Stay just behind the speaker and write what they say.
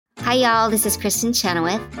Hi, y'all. This is Kristen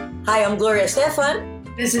Chenoweth. Hi, I'm Gloria Stefan.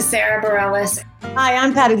 This is Sarah Bareilles. Hi,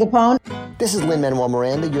 I'm Patti LuPone. This is Lin-Manuel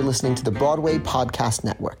Miranda. You're listening to the Broadway Podcast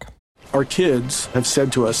Network. Our kids have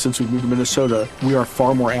said to us since we moved to Minnesota, we are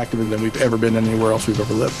far more active than we've ever been anywhere else we've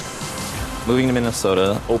ever lived. Moving to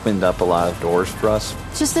Minnesota opened up a lot of doors for us.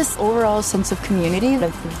 Just this overall sense of community, of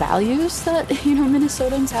the values that,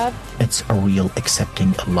 Minnesotans have. It's a real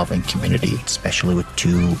accepting, loving community, especially with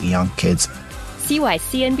two young kids. See why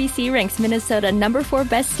CNBC ranks Minnesota number 4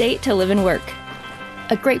 best state to live and work.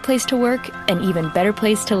 A great place to work, an even better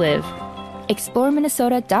place to live.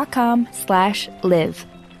 ExploreMinnesota.com/live.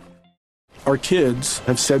 Our kids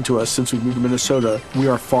have said to us since we moved to Minnesota, we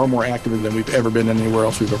are far more active than we've ever been anywhere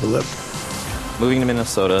else we've ever lived. Moving to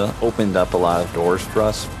Minnesota opened up a lot of doors for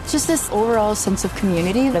us. Just this overall sense of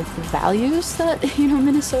community, of the values that,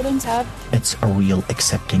 Minnesotans have. It's a real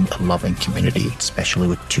accepting, loving community, especially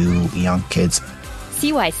with two young kids.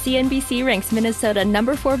 See why CNBC ranks Minnesota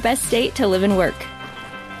number 4 best state to live and work.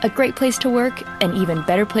 A great place to work, an even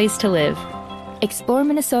better place to live.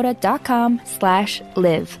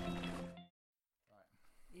 ExploreMinnesota.com/live.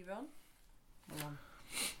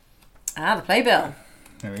 The playbill.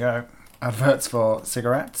 Here we go. Adverts for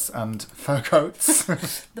cigarettes and fur coats.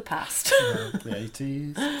 The past. The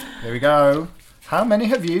 80s. Here we go. How many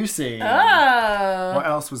have you seen? Oh. What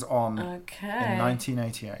else was on in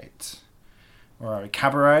 1988? Where are we?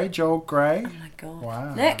 Cabaret, Joel Grey. Oh my god.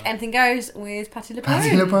 Wow. Look, Anything Goes with Patti LuPone. Patti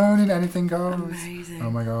LuPone in Anything Goes. Amazing. Oh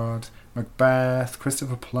my god. Macbeth.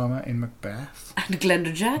 Christopher Plummer in Macbeth. And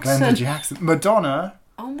Glenda Jackson. Glenda Jackson. Madonna.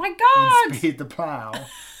 Oh my god. In Speed the Plough.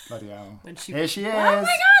 Bloody hell. Here she is. Oh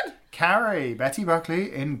my god. Carrie. Betty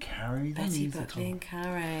Buckley in Carrie the Betty Musical. Buckley and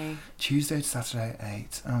Carrie. Tuesday to Saturday at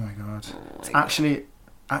 8. Oh my god. It's actually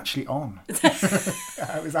on. It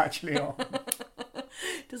was actually on.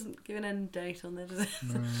 Doesn't give an end date on there, does it?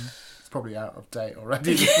 No, it's probably out of date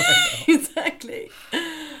already. Exactly.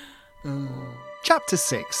 Chapter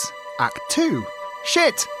 6, Act 2.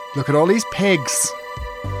 Shit! Look at all these pigs.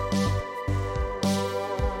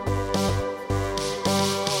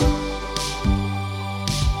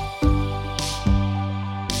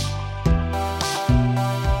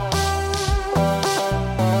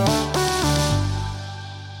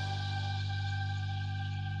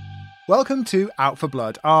 Welcome to Out for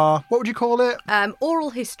Blood, our, what would you call it? Oral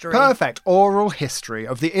history. Perfect, oral history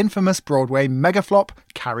of the infamous Broadway megaflop,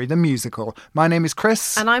 Carrie the Musical. My name is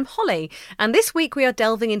Chris. And I'm Holly. And this week we are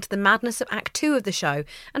delving into the madness of Act 2 of the show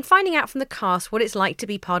and finding out from the cast what it's like to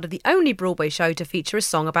be part of the only Broadway show to feature a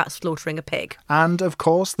song about slaughtering a pig. And, of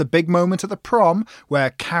course, the big moment at the prom where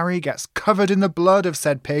Carrie gets covered in the blood of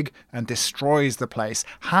said pig and destroys the place.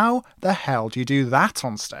 How the hell do you do that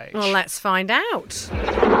on stage? Well, let's find out.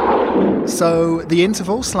 So, the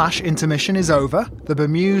interval/intermission is over. The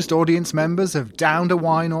bemused audience members have downed a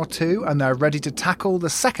wine or two and they're ready to tackle the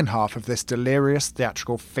second half of this delirious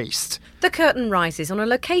theatrical feast. The curtain rises on a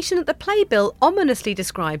location that the playbill ominously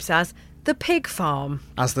describes as the pig farm.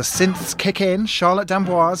 As the synths kick in, Charlotte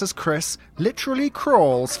D'Amboise as Chris literally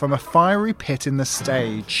crawls from a fiery pit in the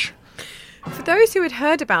stage. For those who had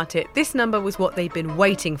heard about it, this number was what they'd been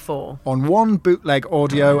waiting for. On one bootleg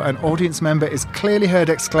audio, an audience member is clearly heard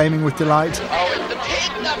exclaiming with delight, "Oh, it's the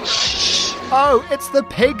pig number! Oh, it's the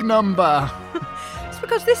pig number!" It's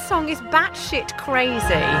because this song is batshit crazy.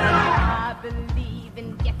 I believe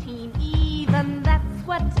in getting even, that's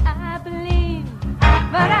what I believe.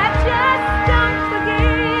 But I just don't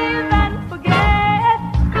forgive and forget.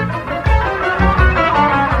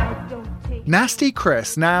 Nasty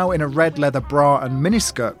Chris, now in a red leather bra and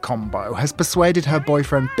miniskirt combo, has persuaded her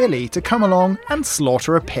boyfriend Billy to come along and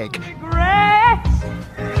slaughter a pig. Shit!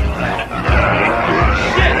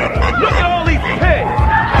 Look at all these pigs!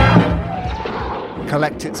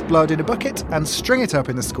 Collect its blood in a bucket and string it up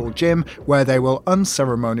in the school gym, where they will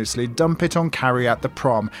unceremoniously dump it on Carrie at the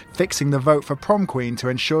prom, fixing the vote for prom queen to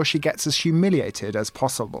ensure she gets as humiliated as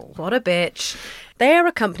possible. What a bitch. They are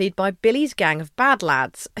accompanied by Billy's gang of bad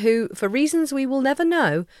lads, who, for reasons we will never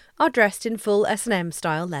know, are dressed in full S&M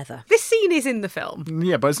style leather. This scene is in the film.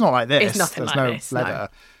 Yeah, but it's not like this. It's nothing There's like no this, leather. no.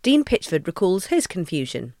 Dean Pitchford recalls his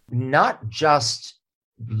confusion. Not just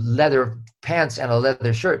leather pants and a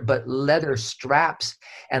leather shirt, but leather straps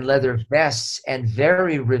and leather vests, and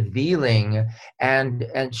very revealing. And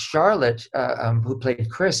Charlotte, who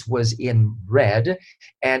played Chris, was in red,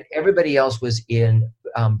 and everybody else was in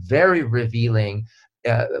very revealing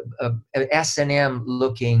S&M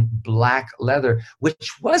looking black leather,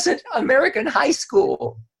 which wasn't American high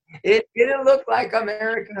school. It didn't look like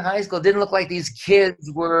American high school. It didn't look like these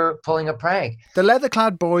kids were pulling a prank. The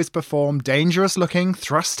leather-clad boys perform dangerous-looking,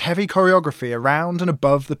 thrust-heavy choreography around and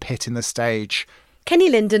above the pit in the stage. Kenny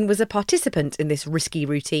Linden was a participant in this risky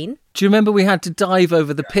routine. Do you remember we had to dive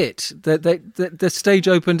over the pit? The stage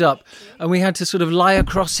opened up and we had to sort of lie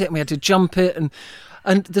across it and we had to jump it.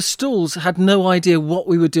 And the stalls had no idea what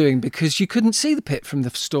we were doing because you couldn't see the pit from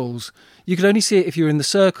the stalls. You could only see it if you were in the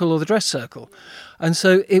circle or the dress circle. And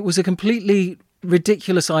so it was a completely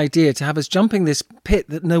ridiculous idea to have us jumping this pit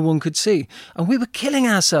that no one could see. And we were killing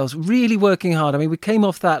ourselves, really working hard. I mean, we came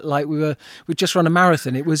off that like we'd just run a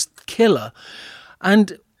marathon. It was killer.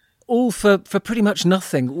 And all for pretty much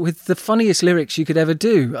nothing, with the funniest lyrics you could ever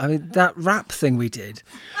do. I mean, that rap thing we did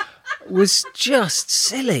was just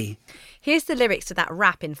silly. Here's the lyrics to that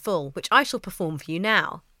rap in full, which I shall perform for you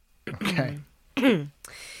now. Okay.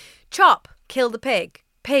 Chop, kill the pig.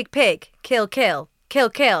 Pig, pig, kill, kill.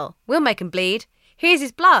 Kill, kill. We'll make him bleed. Here's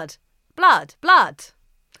his blood. Blood, blood.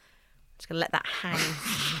 I'm just going to let that hang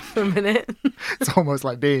for a minute. It's almost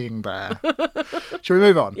like being there. Shall we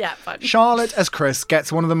move on? Yeah, fine. Charlotte as Chris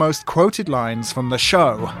gets one of the most quoted lines from the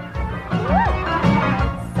show.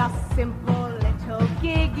 It's a simple little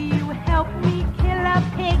gig. You help me kill a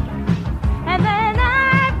pig. And then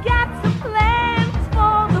I've got some plans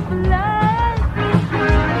for the blood.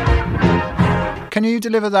 Can you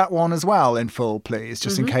deliver that one as well in full, please,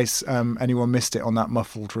 just in case anyone missed it on that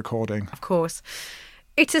muffled recording? Of course.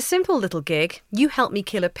 It's a simple little gig. You help me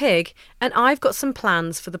kill a pig, and I've got some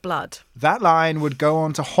plans for the blood. That line would go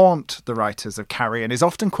on to haunt the writers of Carrie and is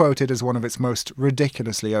often quoted as one of its most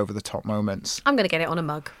ridiculously over-the-top moments. I'm going to get it on a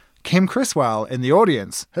mug. Kim Criswell, in the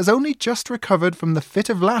audience, has only just recovered from the fit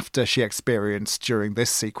of laughter she experienced during this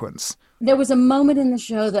sequence. There was a moment in the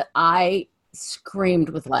show that I screamed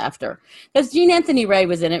with laughter. Because Gene Anthony Ray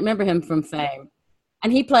was in it. Remember him from Fame?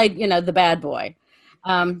 And he played, the bad boy.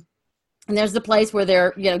 And there's the place where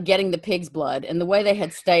they're, getting the pig's blood. And the way they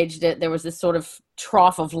had staged it, there was this sort of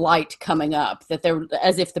trough of light coming up, that they were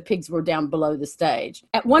as if the pigs were down below the stage.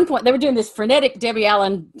 At one point, they were doing this frenetic Debbie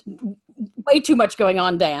Allen, way too much going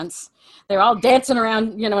on dance. They're all dancing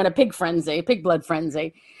around, in a pig blood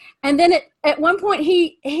frenzy. And then at one point,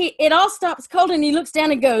 it all stops cold and he looks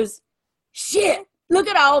down and goes, "Shit, look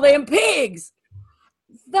at all them pigs."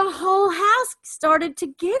 The whole house started to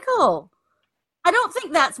giggle. I don't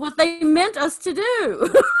think that's what they meant us to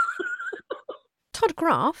do. Todd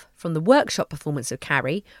Graff, from the workshop performance of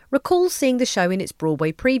Carrie, recalls seeing the show in its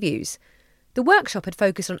Broadway previews. The workshop had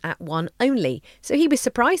focused on Act 1 only, so he was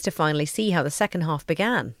surprised to finally see how the second half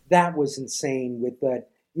began. That was insane with that,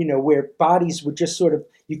 where bodies would just sort of,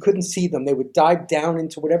 you couldn't see them. They would dive down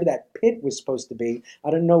into whatever that pit was supposed to be. I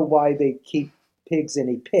don't know why they keep pigs in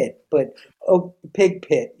a pit, but pig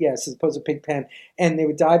pit, yes, as opposed to pig pen. And they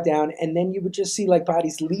would dive down, and then you would just see like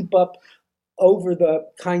bodies leap up over the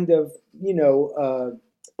kind of,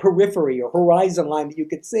 periphery or horizon line that you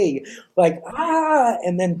could see, like,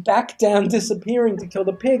 and then back down, disappearing to kill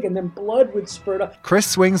the pig, and then blood would spurt up. Chris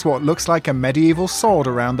swings what looks like a medieval sword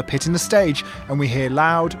around the pit in the stage, and we hear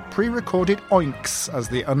loud, pre-recorded oinks as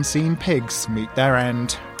the unseen pigs meet their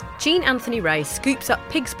end. Gene Anthony Ray scoops up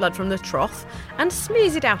pig's blood from the trough and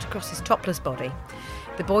smears it out across his topless body.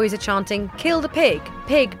 The boys are chanting, "Kill the pig,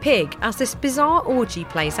 pig, pig," as this bizarre orgy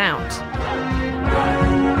plays out.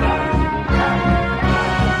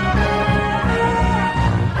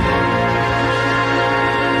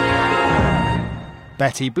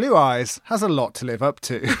 Betty Blue Eyes has a lot to live up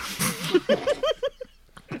to.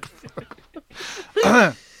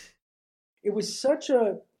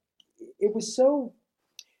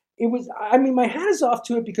 My hat is off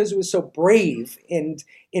to it because it was so brave and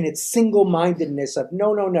in its single-mindedness of, no,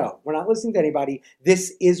 we're not listening to anybody.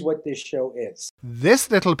 This is what this show is. This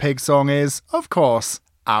little pig song is, of course,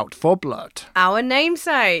 Out for Blood. Our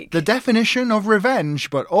namesake. The definition of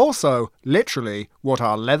revenge, but also, literally, what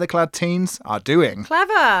our leather-clad teens are doing.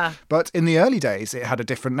 Clever. But in the early days, it had a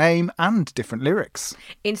different name and different lyrics.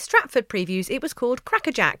 In Stratford previews, it was called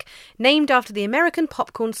Cracker Jack, named after the American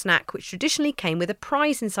popcorn snack which traditionally came with a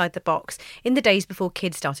prize inside the box in the days before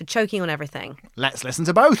kids started choking on everything. Let's listen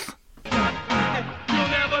to both.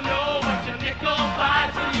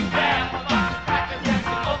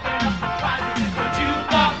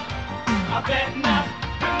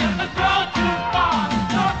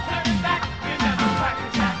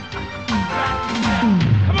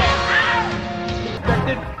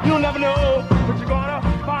 You'll never know what you're gonna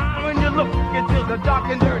find when you look into the dark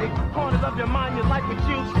and dirty corners of your mind. You like what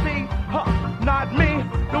you see, not me.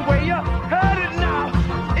 The way you're headed now,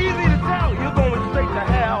 easy to tell you're going straight to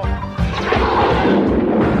hell.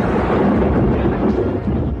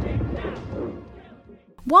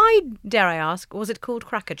 Why, dare I ask, was it called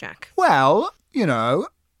Cracker Jack? Well, you know,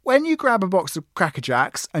 when you grab a box of Cracker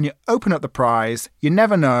Jacks and you open up the prize, you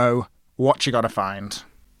never know what you got to find.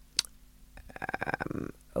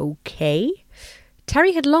 Okay.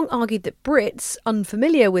 Terry had long argued that Brits,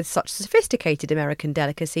 unfamiliar with such sophisticated American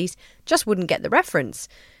delicacies, just wouldn't get the reference.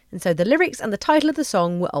 And so the lyrics and the title of the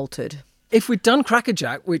song were altered. If we'd done Cracker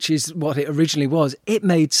Jack, which is what it originally was, it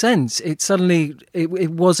made sense. It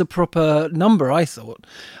was a proper number, I thought.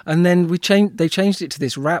 And then they changed it to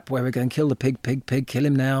this rap where we're going, kill the pig, pig, pig, kill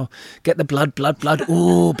him now, get the blood, blood, blood,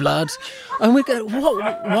 ooh, blood. And we go,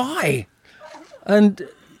 what? Why? And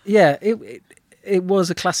yeah, it was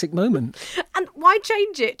a classic moment. And why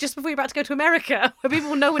change it just before you're about to go to America, where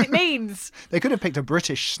people will know what it means? They could have picked a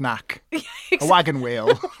British snack, a wagon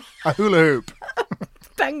wheel, a hula hoop.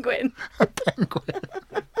 Penguin.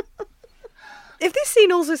 If this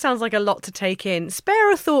scene also sounds like a lot to take in,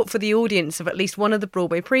 spare a thought for the audience of at least one of the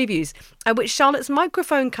Broadway previews, at which Charlotte's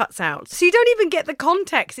microphone cuts out. So you don't even get the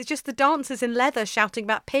context. It's just the dancers in leather shouting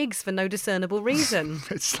about pigs for no discernible reason.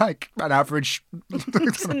 It's like an average...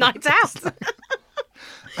 It's a night out.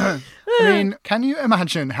 I mean, can you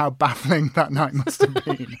imagine how baffling that night must have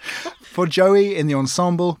been? For Joey in the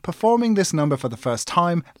ensemble, performing this number for the first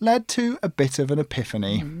time led to a bit of an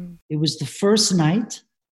epiphany. It was the first night.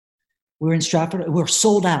 We were in Stratford. We were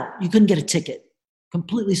sold out. You couldn't get a ticket.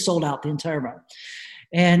 Completely sold out the entire run.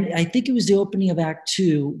 And I think it was the opening of Act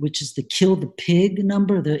 2, which is the Kill the Pig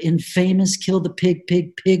number, the infamous Kill the Pig,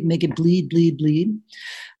 Pig, Pig, make it bleed, bleed, bleed.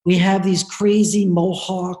 We have these crazy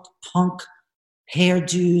mohawk punk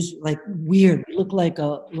hairdos, like weird. It looked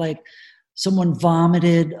like someone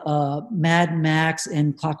vomited Mad Max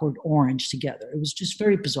and Clockwork Orange together. It was just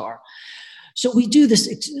very bizarre. So we do this,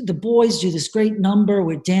 the boys do this great number.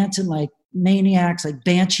 We're dancing like maniacs, like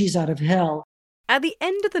banshees out of hell. At the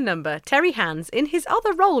end of the number, Terry Hands, in his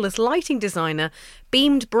other role as lighting designer,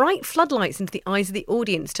 beamed bright floodlights into the eyes of the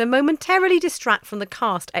audience to momentarily distract from the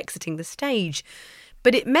cast exiting the stage.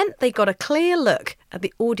 But it meant they got a clear look at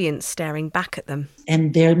the audience staring back at them.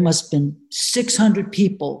 And there must have been 600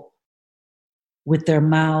 people with their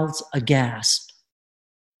mouths aghast.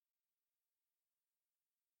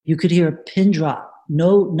 You could hear a pin drop.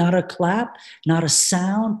 No, not a clap, not a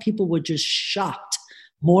sound. People were just shocked,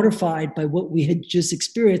 mortified by what we had just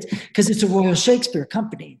experienced, because it's a Royal Shakespeare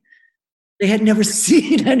Company. They had never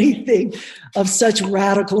seen anything of such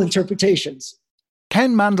radical interpretations.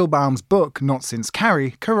 Ken Mandelbaum's book, Not Since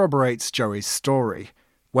Carrie, corroborates Joey's story.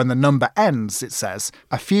 When the number ends, it says,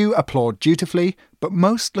 a few applaud dutifully, but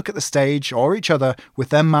most look at the stage or each other with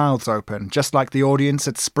their mouths open, just like the audience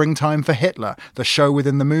at Springtime for Hitler, the show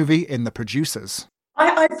within the movie in The Producers.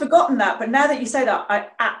 I'd forgotten that, but now that you say that, I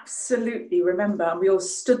absolutely remember. And we all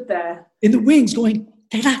stood there. In the wings going,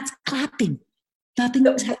 they're not clapping.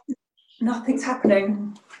 Nothing's happening. Nothing's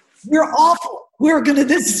happening. We're awful.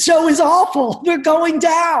 This show is awful. We're going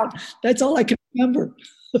down. That's all I can remember.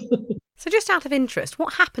 So just out of interest,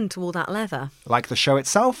 what happened to all that leather? Like the show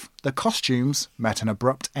itself, the costumes met an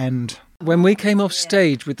abrupt end. When we came off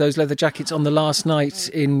stage with those leather jackets on the last night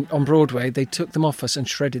on Broadway, they took them off us and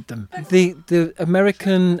shredded them. The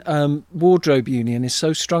American Wardrobe Union is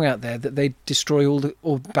so strong out there that they destroy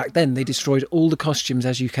back then they destroyed all the costumes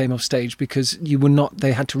as you came off stage, because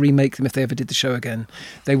they had to remake them if they ever did the show again.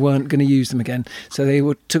 They weren't going to use them again. So they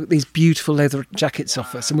took these beautiful leather jackets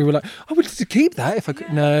off us, and we were like, I wanted to keep that if I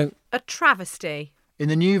could. No. A travesty. In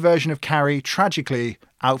the new version of Carrie, tragically,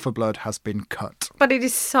 Out for Blood has been cut. But it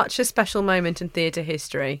is such a special moment in theatre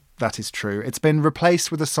history. That is true. It's been replaced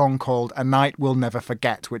with a song called A Night We'll Never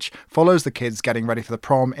Forget, which follows the kids getting ready for the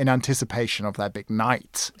prom in anticipation of their big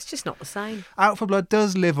night. It's just not the same. Out for Blood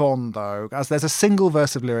does live on, though, as there's a single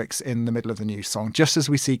verse of lyrics in the middle of the new song, just as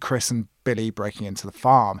we see Chris and Billy breaking into the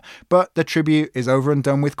farm. But the tribute is over and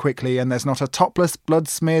done with quickly, and there's not a topless,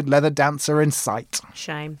 blood-smeared leather dancer in sight.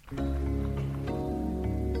 Shame.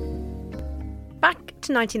 Back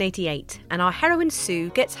to 1988, and our heroine Sue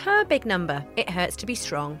gets her big number, It Hurts to Be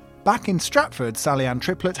Strong. Back in Stratford, Sally Ann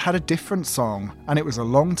Triplett had a different song, and it was a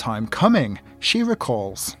long time coming. She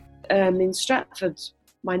recalls. In Stratford,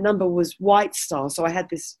 my number was White Star, so I had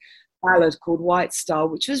this ballad called White Star,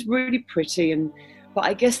 which was really pretty, but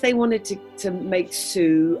I guess they wanted to make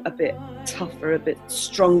Sue a bit tougher, a bit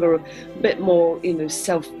stronger, a bit more,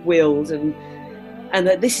 self-willed, and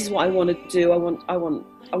that this is what I want to do. I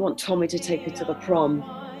want Tommy to take her to the prom.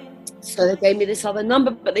 So they gave me this other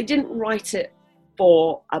number, but they didn't write it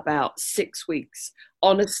for about 6 weeks.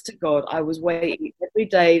 Honest to God, I was waiting every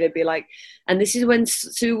day. They'd be like, and this is when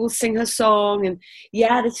Sue will sing her song. And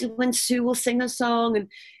yeah, this is when Sue will sing her song.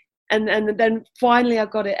 And then finally I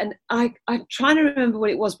got it. And I'm trying to remember what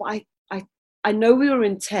it was, but I know we were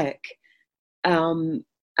in tech, and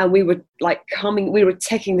we were we were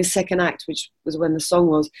teching the second act, which was when the song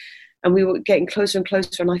was, and we were getting closer and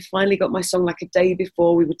closer, and I finally got my song like a day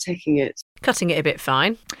before we were teching it. Cutting it a bit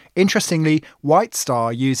fine. Interestingly, White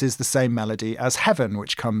Star uses the same melody as Heaven,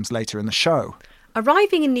 which comes later in the show.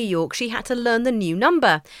 Arriving in New York, she had to learn the new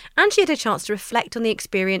number, and she had a chance to reflect on the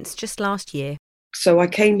experience just last year. So I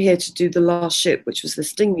came here to do The Last Ship, which was the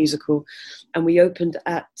Sting musical, and we opened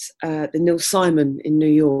at the Neil Simon in New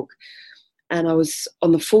York. And I was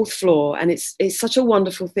on the 4th floor, and it's such a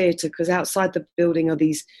wonderful theatre because outside the building are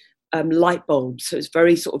these light bulbs. So it's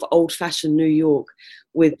very sort of old-fashioned New York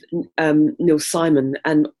with Neil Simon.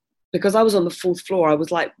 And because I was on the 4th floor, I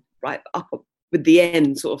was like right up with the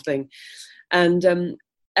end sort of thing. And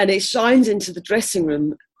it shines into the dressing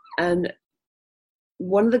room. And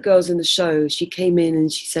one of the girls in the show, she came in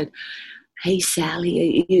and she said, "Hey, Sally,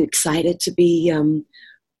 are you excited to be on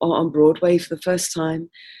Broadway for the first time?"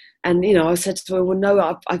 And, you know, I said to her, "Well,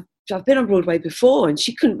 no, I've been on Broadway before." And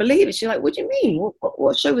she couldn't believe it. She's like, "What do you mean?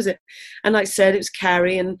 What show was it?" And I said it was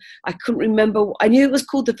Carrie, and I couldn't remember. I knew it was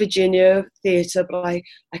called the Virginia Theatre, but I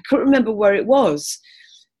couldn't remember where it was.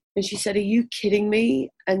 And she said, "Are you kidding me?"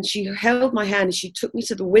 And she held my hand and she took me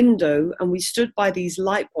to the window, and we stood by these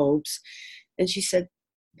light bulbs. And she said,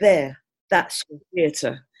 "There, that's your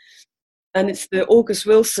theatre." And it's the August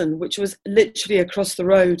Wilson, which was literally across the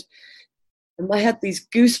road. And I had these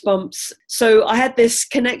goosebumps. So I had this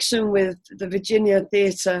connection with the Virginia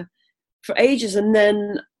Theatre for ages. And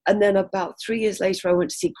then about 3 years later, I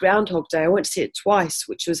went to see Groundhog Day. I went to see it twice,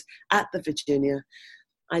 which was at the Virginia.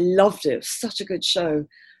 I loved it. It was such a good show.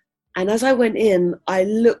 And as I went in, I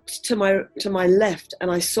looked to my left and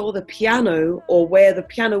I saw the piano, or where the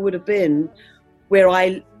piano would have been, where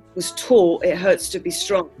I was taught It Hurts to Be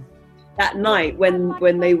Strong that night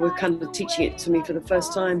when they were kind of teaching it to me for the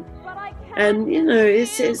first time. And, you know,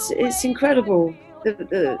 it's incredible,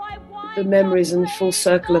 the memories and full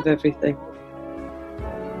circle of everything.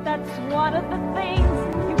 That's one of the things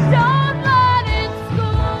you don't learn in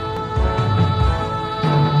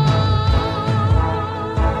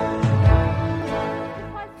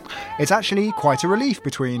It's actually quite a relief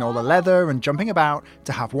between all the leather and jumping about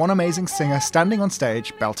to have one amazing singer standing on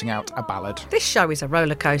stage belting out a ballad. This show is a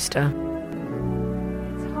roller coaster.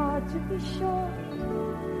 It's hard to be sure.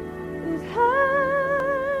 It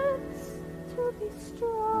hurts to be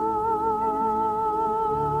strong.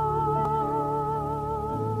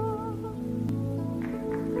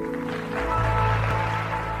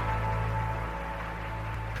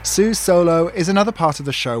 Sue's solo is another part of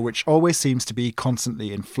the show which always seems to be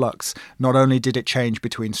constantly in flux. Not only did it change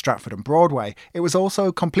between Stratford and Broadway, it was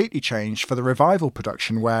also completely changed for the revival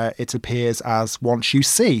production where it appears as Once You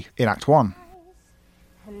See in Act 1.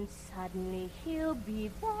 And suddenly he'll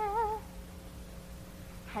be there,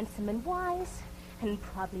 handsome and wise, and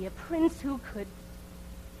probably a prince who could...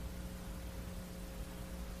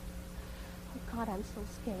 Oh God, I'm so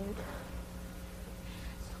scared.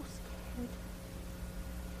 So scared.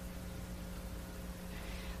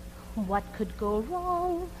 What could go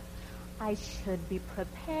wrong? I should be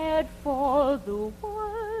prepared for the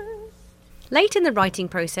worst. Late in the writing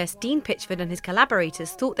process, Dean Pitchford and his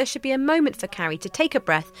collaborators thought there should be a moment for Carrie to take a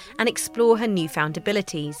breath and explore her newfound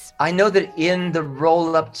abilities. I know that in the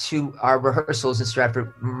roll-up to our rehearsals in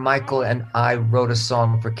Stratford, Michael and I wrote a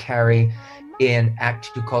song for Carrie in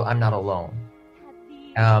Act 2 called I'm Not Alone,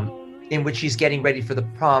 in which she's getting ready for the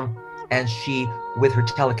prom, and she, with her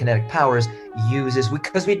telekinetic powers, uses,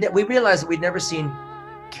 because we realized that we'd never seen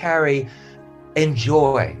Carrie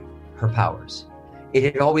enjoy her powers. It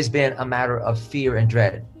had always been a matter of fear and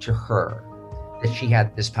dread to her that she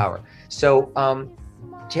had this power. So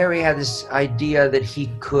Terry had this idea that he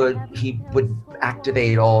would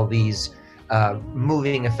activate all these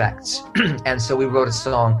moving effects. And so we wrote a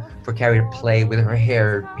song for Carrie to play with her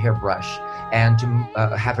hairbrush and to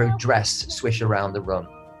have her dress swish around the room.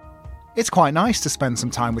 It's quite nice to spend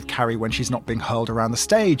some time with Carrie when she's not being hurled around the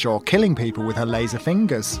stage or killing people with her laser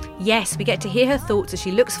fingers. Yes, we get to hear her thoughts as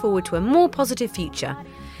she looks forward to a more positive future.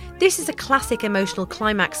 This is a classic emotional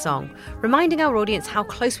climax song, reminding our audience how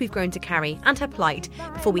close we've grown to Carrie and her plight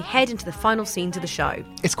before we head into the final scenes of the show.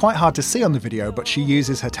 It's quite hard to see on the video, but she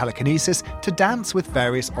uses her telekinesis to dance with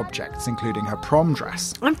various objects, including her prom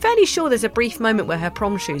dress. I'm fairly sure there's a brief moment where her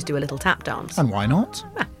prom shoes do a little tap dance. And why not?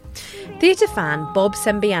 Theatre fan Bob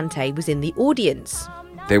Sembiante was in the audience.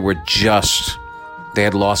 They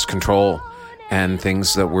had lost control. and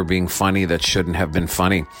things that were being funny that shouldn't have been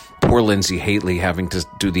funny. Poor Lindsay Haitley having to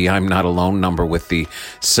do the I'm Not Alone number with the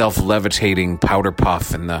self-levitating powder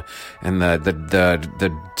puff and the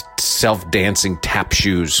self-dancing tap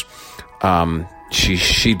shoes.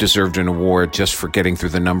 She deserved an award just for getting through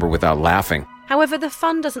the number without laughing. However, the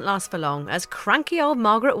fun doesn't last for long, as cranky old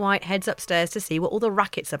Margaret White heads upstairs to see what all the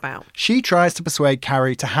racket's about. She tries to persuade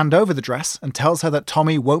Carrie to hand over the dress and tells her that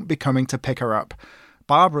Tommy won't be coming to pick her up.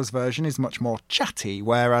 Barbara's version is much more chatty,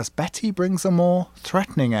 whereas Betty brings a more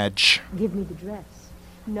threatening edge. Give me the dress.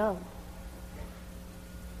 No.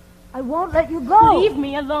 I won't let you go. Leave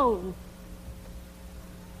me alone.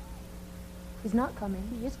 He's not coming.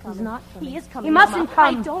 He is coming. He's not coming. He is coming. He mustn't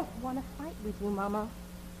come. I don't want to fight with you, Mama.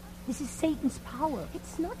 This is Satan's power.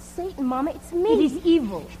 It's not Satan, Mama. It's me. It is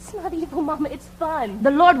evil. It's not evil, Mama. It's fun.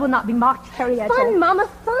 The Lord will not be mocked, Henrietta. Fun, Mama,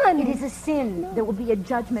 fun. It is a sin. No. There will be a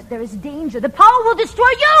judgment. There is danger. The power will destroy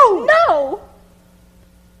you. No!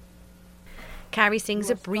 Carrie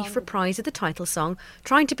sings a brief reprise of the title song,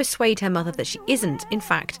 trying to persuade her mother that she isn't, in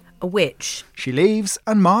fact, a witch. She leaves,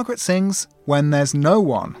 and Margaret sings When There's No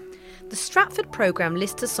One. The Stratford programme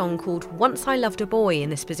lists a song called Once I Loved a Boy in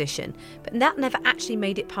this position, but that never actually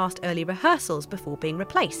made it past early rehearsals before being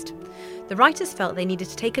replaced. The writers felt they needed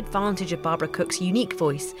to take advantage of Barbara Cook's unique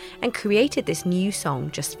voice and created this new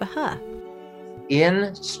song just for her.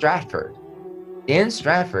 In Stratford,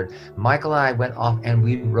 Michael and I went off and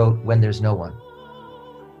we wrote When There's No One.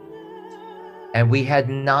 And we had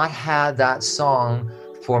not had that song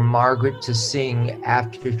for Margaret to sing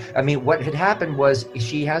after. I mean, what had happened was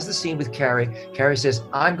she has the scene with Carrie. Carrie says,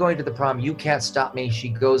 I'm going to the prom. You can't stop me. She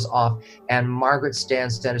goes off and Margaret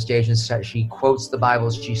stands center stage and she quotes the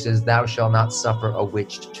Bible. She says, thou shalt not suffer a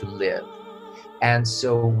witch to live. And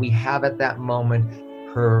so we have at that moment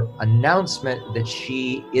her announcement that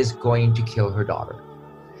she is going to kill her daughter.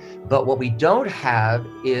 But what we don't have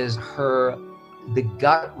is the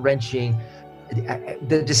gut-wrenching,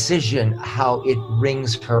 the decision, how it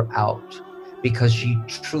wrings her out, because she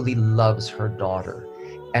truly loves her daughter.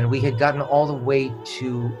 And we had gotten all the way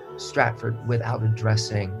to Stratford without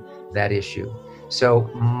addressing that issue. So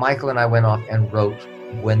Michael and I went off and wrote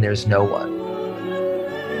When There's No One.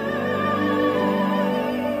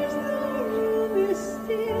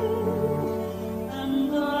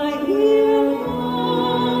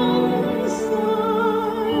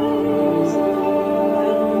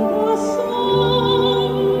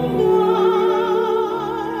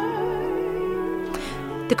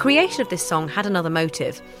 The creation of this song had another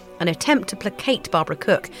motive, an attempt to placate Barbara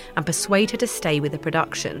Cook and persuade her to stay with the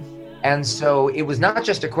production. And so it was not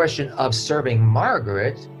just a question of serving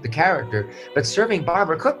Margaret, the character, but serving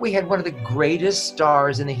Barbara Cook. We had one of the greatest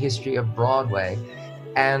stars in the history of Broadway,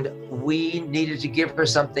 and we needed to give her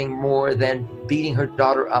something more than beating her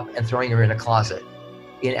daughter up and throwing her in a closet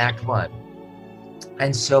in Act One.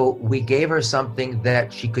 And so we gave her something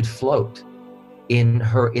that she could float in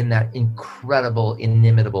that incredible,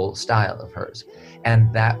 inimitable style of hers.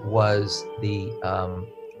 And that was the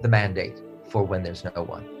mandate for When There's No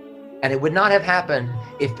One. And it would not have happened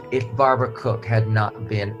if Barbara Cook had not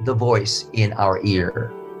been the voice in our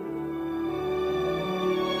ear.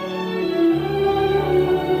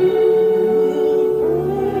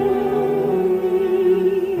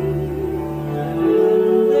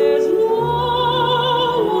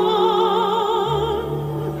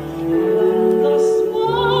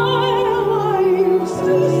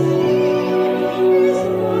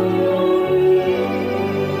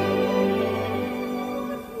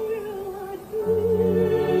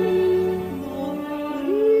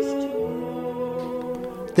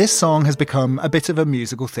 This song has become a bit of a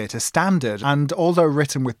musical theatre standard, and although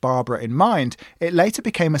written with Barbara in mind, it later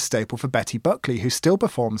became a staple for Betty Buckley, who still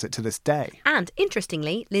performs it to this day. And,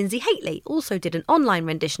 interestingly, Lindsay Haitley also did an online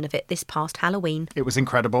rendition of it this past Halloween. It was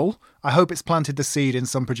incredible. I hope it's planted the seed in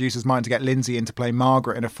some producer's mind to get Lindsay in to play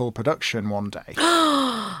Margaret in a full production one day.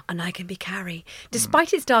 And I Can Be Carrie.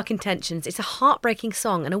 Despite its dark intentions, it's a heartbreaking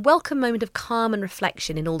song and a welcome moment of calm and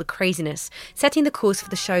reflection in all the craziness, setting the course for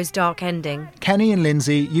the show's dark ending. Kenny and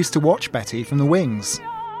Lindsay used to watch Betty from the wings.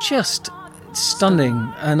 Just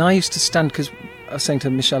stunning. And I used to stand, because I was saying to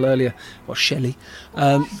Michelle earlier, or Shelley,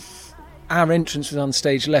 our entrance was on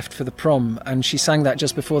stage left for the prom, and she sang that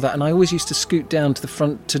just before that, and I always used to scoot down to the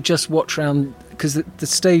front to just watch around, because the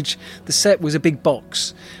set was a big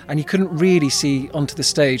box and you couldn't really see onto the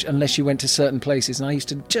stage unless you went to certain places, and I used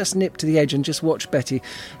to just nip to the edge and just watch Betty,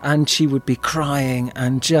 and she would be crying,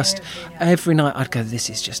 and just every night I'd go, this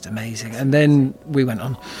is just amazing. And then we went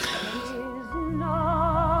on.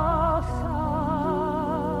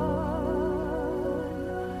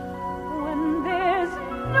 When there's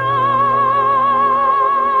no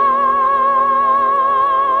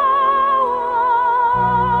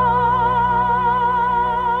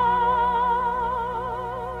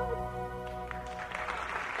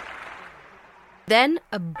Then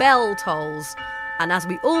a bell tolls. And as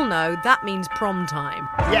we all know, that means prom time.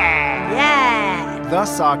 Yeah! Yeah!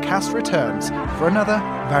 Thus, our cast returns for another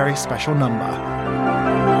very special number.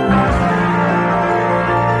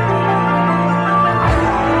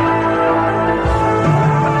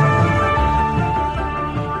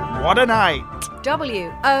 What a night!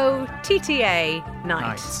 WOTTA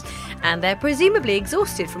night. And they're presumably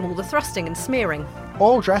exhausted from all the thrusting and smearing.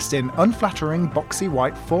 All dressed in unflattering boxy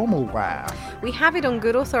white formal wear. We have it on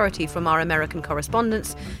good authority from our American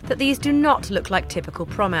correspondents that these do not look like typical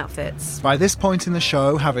prom outfits. By this point in the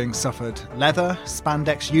show, having suffered leather,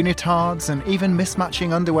 spandex unitards and even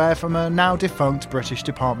mismatching underwear from a now defunct British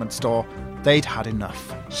department store, they'd had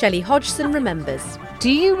enough. Shelley Hodgson remembers.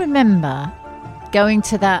 Do you remember going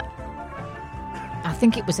to that, I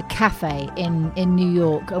think it was a cafe in New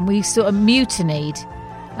York, and we sort of mutinied,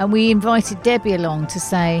 and we invited Debbie along to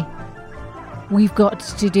say, we've got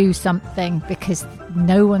to do something because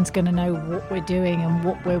no one's going to know what we're doing and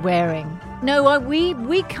what we're wearing. No,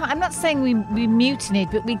 we can't. I'm not saying we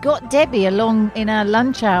mutinied, but we got Debbie along in our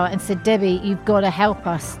lunch hour and said, Debbie, you've got to help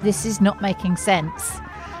us. This is not making sense.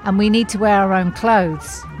 And we need to wear our own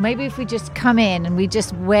clothes. Maybe if we just come in and we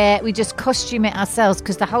just costume it ourselves,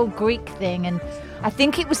 because the whole Greek thing, and I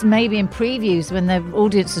think it was maybe in previews when the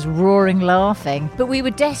audience was roaring laughing, but we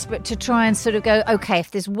were desperate to try and sort of go, okay,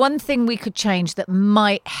 if there's one thing we could change that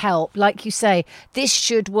might help, like you say, this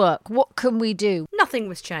should work, what can we do? Nothing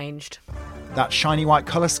was changed. That shiny white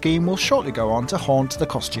colour scheme will shortly go on to haunt the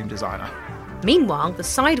costume designer. Meanwhile, the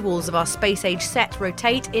side walls of our space-age set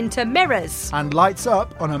rotate into mirrors. And lights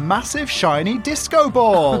up on a massive shiny disco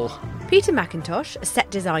ball. Peter McIntosh, a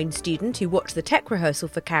set design student who watched the tech rehearsal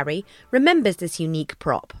for Carrie, remembers this unique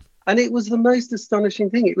prop. And it was the most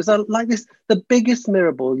astonishing thing. It was like this, the biggest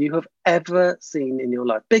mirror ball you have ever seen in your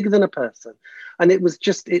life, bigger than a person. And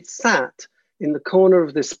it sat in the corner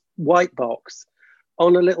of this white box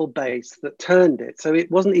on a little base that turned it. So it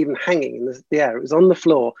wasn't even hanging in the air. It was on the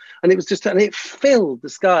floor. And it filled the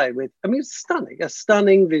sky with, it was stunning, a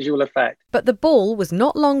stunning visual effect. But the ball was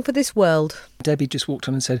not long for this world. Debbie just walked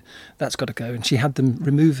on and said, that's got to go. And she had them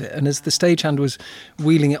remove it. And as the stagehand was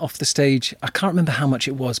wheeling it off the stage, I can't remember how much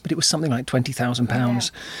it was, but it was something like £20,000. Yeah.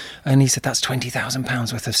 And he said, that's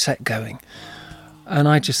 £20,000 worth of set going. And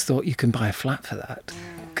I just thought, you can buy a flat for that.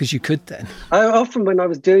 Because you could then. Often when I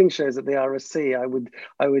was doing shows at the RSC, I would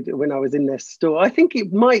when I was in their store, I think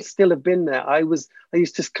it might still have been there. I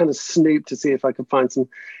used to kind of snoop to see if I could find some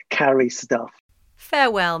Carrie stuff.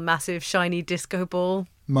 Farewell, massive shiny disco ball.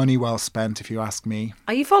 Money well spent, if you ask me.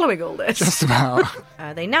 Are you following all this? Just about.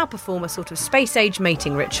 They now perform a sort of space-age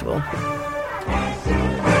mating ritual.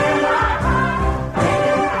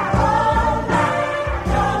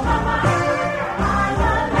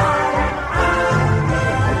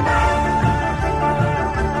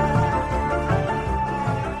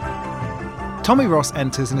 Tommy Ross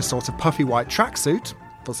enters in a sort of puffy white tracksuit,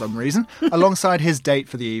 for some reason, alongside his date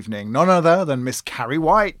for the evening, none other than Miss Carrie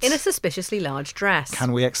White. In a suspiciously large dress.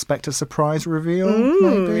 Can we expect a surprise reveal?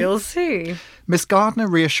 Maybe? We'll see. Miss Gardner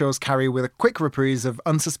reassures Carrie with a quick reprise of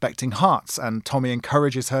Unsuspecting Hearts, and Tommy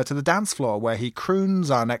encourages her to the dance floor, where he croons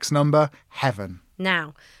our next number, Heaven.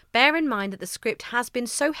 Now, bear in mind that the script has been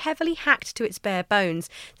so heavily hacked to its bare bones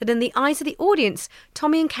that in the eyes of the audience,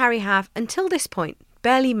 Tommy and Carrie have, until this point,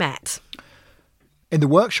 barely met. In the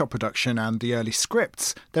workshop production and the early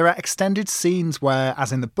scripts, there are extended scenes where,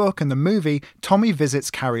 as in the book and the movie, Tommy visits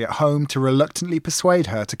Carrie at home to reluctantly persuade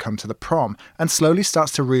her to come to the prom and slowly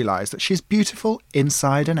starts to realise that she's beautiful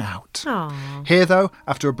inside and out. Aww. Here, though,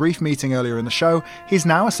 after a brief meeting earlier in the show, he's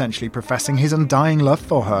now essentially professing his undying love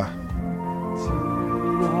for her.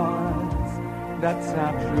 That's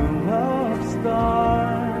how true love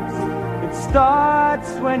starts. It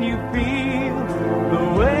starts when you feel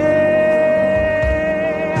the way.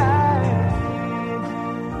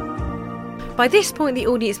 By this point, the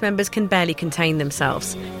audience members can barely contain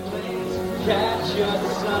themselves.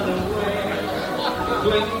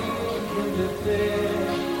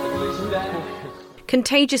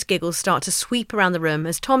 Contagious giggles start to sweep around the room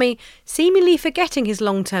as Tommy, seemingly forgetting his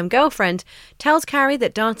long-term girlfriend, tells Carrie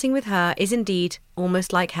that dancing with her is indeed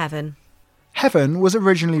almost like heaven. Heaven was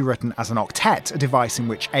originally written as an octet, a device in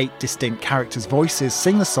which 8 distinct characters' voices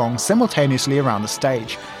sing the song simultaneously around the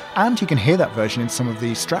stage. And you can hear that version in some of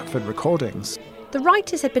the Stratford recordings. The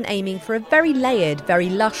writers had been aiming for a very layered, very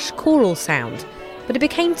lush choral sound, but it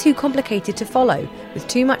became too complicated to follow, with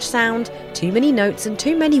too much sound, too many notes and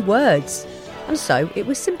too many words. And so it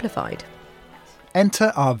was simplified.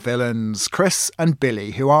 Enter our villains, Chris and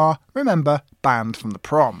Billy, who are, remember, banned from the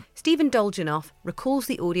prom. Stephen Dolgenoff recalls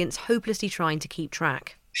the audience hopelessly trying to keep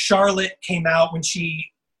track. Charlotte came out when she,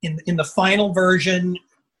 in the final version,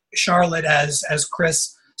 Charlotte as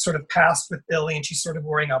Chris sort of passed with Billy, and she's sort of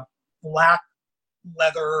wearing a black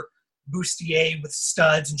leather bustier with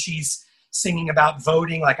studs, and she's singing about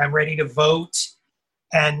voting, like I'm ready to vote.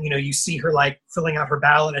 And, you see her like filling out her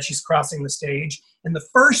ballot as she's crossing the stage. In the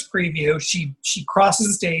first preview, she crosses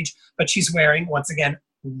the stage, but she's wearing, once again,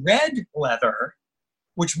 red leather,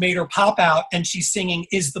 which made her pop out, and she's singing,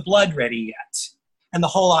 "Is the blood ready yet?" And the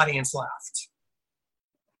whole audience laughed.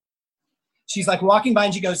 She's like walking by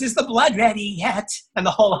and she goes, "Is the blood ready yet?" And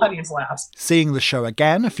the whole audience laughs. Seeing the show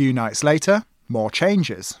again a few nights later, more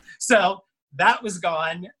changes. So that was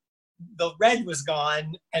gone. The red was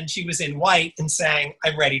gone, and she was in white and sang,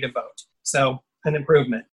 "I'm ready to vote." So an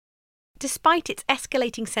improvement. Despite its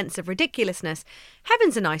escalating sense of ridiculousness,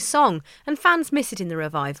 Heaven's a nice song, and fans miss it in the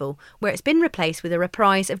revival, where it's been replaced with a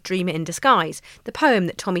reprise of Dreamer in Disguise, the poem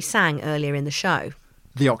that Tommy sang earlier in the show.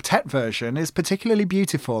 The octet version is particularly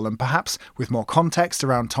beautiful, and perhaps with more context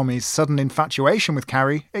around Tommy's sudden infatuation with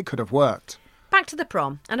Carrie, it could have worked. Back to the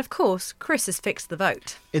prom, and of course, Chris has fixed the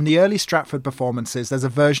vote. In the early Stratford performances, there's a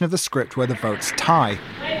version of the script where the votes tie.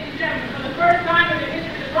 Ladies and gentlemen, for the first time in the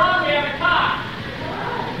history of the prom, we have a tie.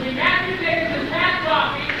 Between Matthew Davis and Pat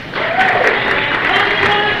Coffey, and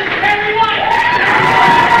Tony Lewis and Terry White.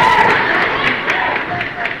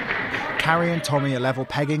 Carrie and Tommy are level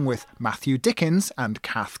pegging with Matthew Dickens and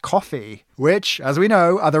Kath Coffey, which, as we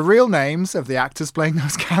know, are the real names of the actors playing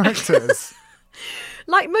those characters.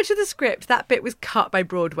 Like much of the script, that bit was cut by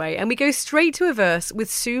Broadway, and we go straight to a verse with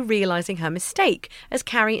Sue realising her mistake as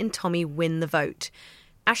Carrie and Tommy win the vote.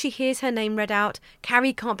 As she hears her name read out,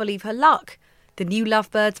 Carrie can't believe her luck. The new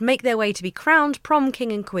lovebirds make their way to be crowned prom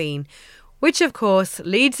king and queen, which of course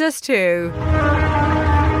leads us to...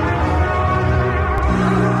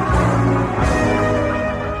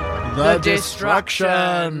 The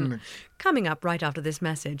Destruction! Coming up right after this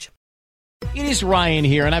message. It is Ryan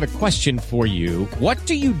here, and I have a question for you. What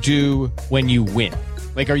do you do when you win?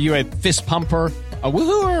 Like, are you a fist pumper, a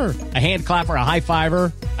woo-hooer, a hand clapper, a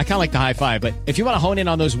high-fiver? I kind of like the high-five, but if you want to hone in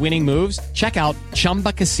on those winning moves, check out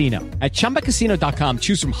Chumba Casino. At ChumbaCasino.com,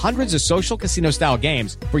 choose from hundreds of social casino-style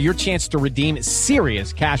games for your chance to redeem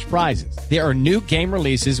serious cash prizes. There are new game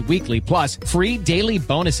releases weekly, plus free daily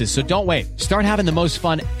bonuses, so don't wait. Start having the most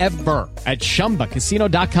fun ever at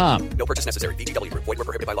ChumbaCasino.com. No purchase necessary. VGW Group. Void where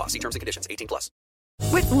prohibited by law. See terms and conditions. 18+.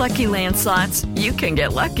 With Lucky Land Slots, you can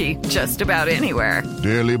get lucky just about anywhere.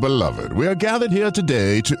 Dearly beloved, we are gathered here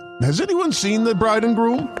today to... Has anyone seen the bride and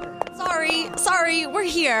groom? Sorry, we're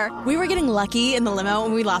here. We were getting lucky in the limo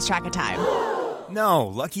and we lost track of time. No,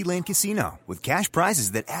 Lucky Land Casino, with cash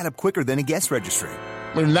prizes that add up quicker than a guest registry.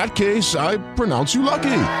 In that case, I pronounce you lucky.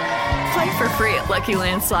 Play for free at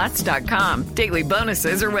LuckyLandSlots.com. Daily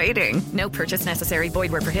bonuses are waiting. No purchase necessary.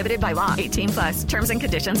 Void where prohibited by law. 18+. Terms and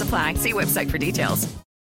conditions apply. See website for details.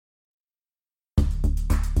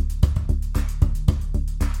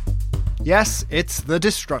 Yes, it's The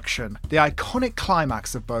Destruction, the iconic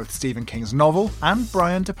climax of both Stephen King's novel and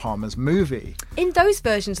Brian De Palma's movie. In those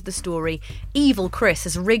versions of the story, evil Chris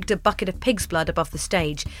has rigged a bucket of pig's blood above the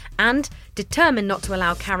stage and, determined not to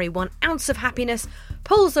allow Carrie 1 ounce of happiness,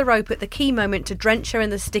 pulls the rope at the key moment to drench her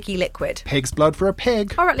in the sticky liquid. Pig's blood for a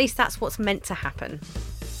pig. Or at least that's what's meant to happen.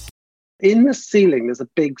 In the ceiling, there's a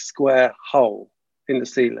big square hole in the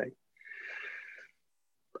ceiling.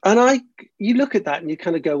 And you look at that and you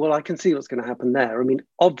kind of go, well, I can see what's going to happen there. I mean,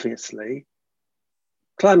 obviously,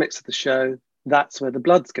 climax of the show, that's where the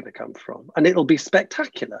blood's going to come from. And it'll be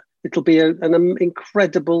spectacular. It'll be an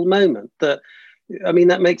incredible moment that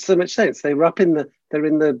makes so much sense. They're in the,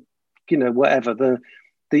 whatever, the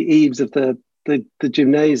eaves of the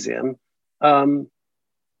gymnasium. And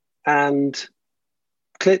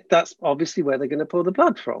that's obviously where they're going to pull the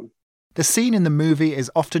blood from. The scene in the movie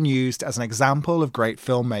is often used as an example of great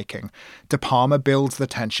filmmaking. De Palma builds the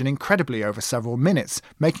tension incredibly over several minutes,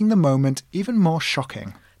 making the moment even more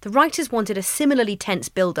shocking. The writers wanted a similarly tense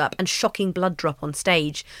build-up and shocking blood drop on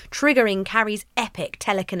stage, triggering Carrie's epic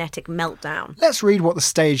telekinetic meltdown. Let's read what the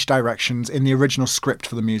stage directions in the original script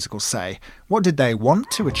for the musical say. What did they want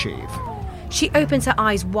to achieve? She opens her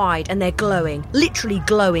eyes wide and they're glowing, literally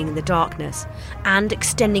glowing in the darkness. And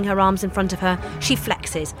extending her arms in front of her, she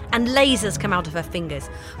flexes and lasers come out of her fingers,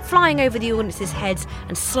 flying over the audience's heads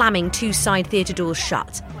and slamming two side theatre doors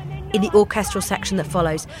shut. In the orchestral section that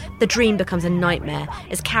follows, the dream becomes a nightmare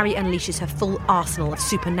as Carrie unleashes her full arsenal of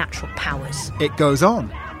supernatural powers. It goes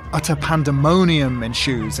on. Utter pandemonium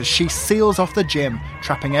ensues as she seals off the gym,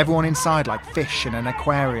 trapping everyone inside like fish in an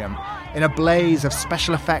aquarium. In a blaze of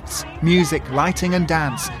special effects, music, lighting and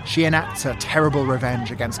dance, she enacts her terrible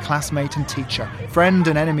revenge against classmate and teacher, friend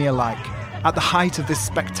and enemy alike. At the height of this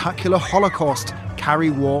spectacular holocaust, Carrie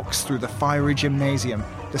walks through the fiery gymnasium,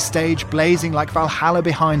 the stage blazing like Valhalla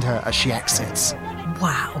behind her as she exits.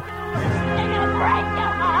 Wow.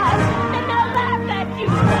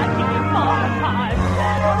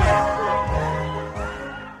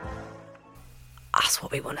 That's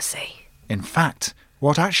what we want to see. In fact,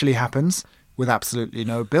 what actually happens, with absolutely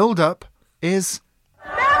no build-up, is...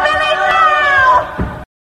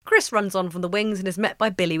 Chris runs on from the wings and is met by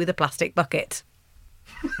Billy with a plastic bucket.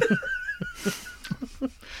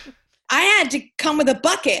 I had to come with a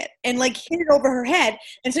bucket and like hit it over her head,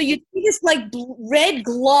 and so you see this like red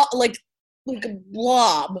glob, like a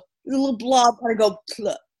blob, a little blob, kind of go,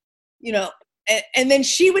 plug, you know, and then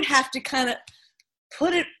she would have to kind of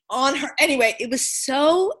put it on her. Anyway, it was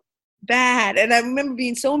so bad, and I remember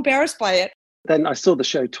being so embarrassed by it. Then I saw the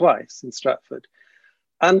show twice in Stratford,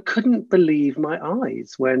 and couldn't believe my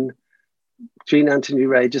eyes when Jean Anthony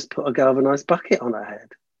Ray just put a galvanized bucket on her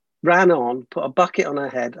head. Ran on, put a bucket on her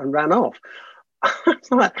head and ran off. I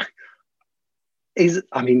was like, is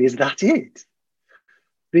that it?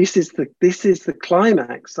 This is the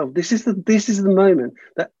climax of this is the moment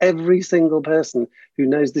that every single person who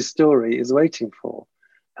knows this story is waiting for.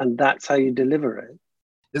 And that's how you deliver it.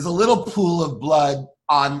 There's a little pool of blood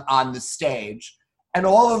on the stage, and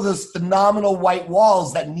all of those phenomenal white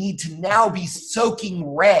walls that need to now be soaking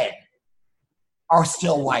red are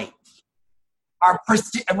still white.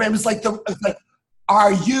 It was like,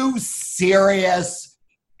 are you serious?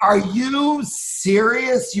 Are you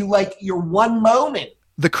serious? You're one moment.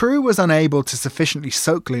 The crew was unable to sufficiently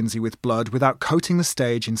soak Lindsay with blood without coating the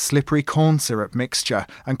stage in slippery corn syrup mixture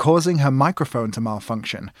and causing her microphone to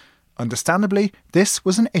malfunction. Understandably, this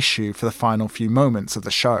was an issue for the final few moments of the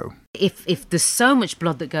show. If there's so much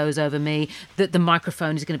blood that goes over me that the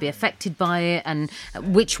microphone is going to be affected by it, and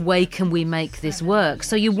which way can we make this work?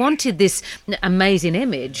 So you wanted this amazing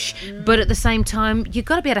image, but at the same time, you've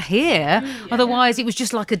got to be able to hear. Otherwise, it was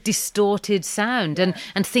just like a distorted sound, and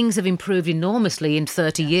things have improved enormously in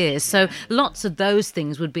 30 years. So lots of those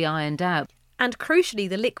things would be ironed out. And crucially,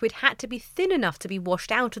 the liquid had to be thin enough to be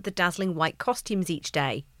washed out of the dazzling white costumes each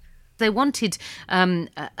day. They wanted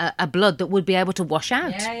a blood that would be able to wash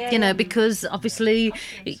out, because obviously,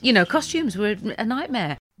 costumes were a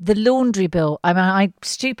nightmare. The laundry bill, I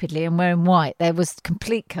stupidly am wearing white. There was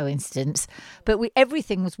complete coincidence, but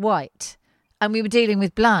everything was white and we were dealing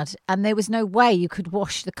with blood, and there was no way you could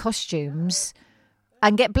wash the costumes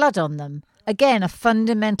and get blood on them. Again, a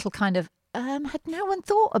fundamental kind of, had no one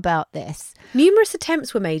thought about this? Numerous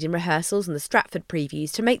attempts were made in rehearsals and the Stratford previews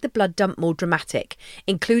to make the blood dump more dramatic,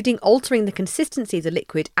 including altering the consistency of the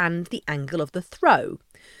liquid and the angle of the throw.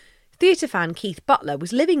 Theatre fan Keith Butler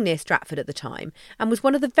was living near Stratford at the time and was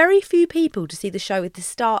one of the very few people to see the show at the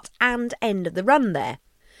start and end of the run there.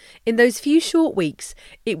 In those few short weeks,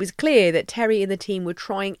 it was clear that Terry and the team were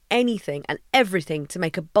trying anything and everything to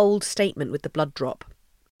make a bold statement with the blood drop.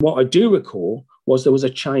 What I do recall was there was a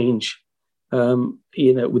change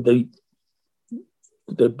with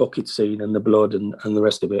the bucket scene and the blood and the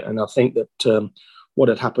rest of it. And I think that what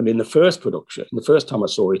had happened in the first production, the first time I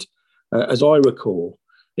saw it, as I recall,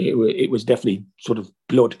 it was definitely sort of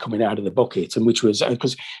blood coming out of the bucket, and which was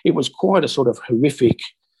because it was quite a sort of horrific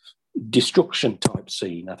destruction type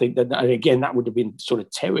scene. I think that, and again, that would have been sort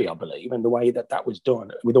of Terry, I believe, and the way that was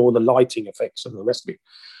done with all the lighting effects and the rest of it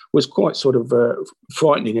was quite sort of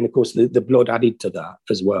frightening. And of course, the blood added to that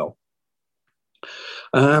as well.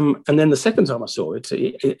 And then the second time I saw it,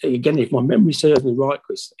 again, if my memory serves me right,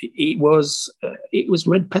 Chris, it was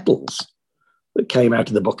red petals that came out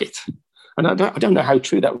of the bucket. And I don't know how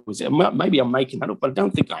true that was. Maybe I'm making that up, but I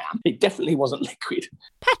don't think I am. It definitely wasn't liquid.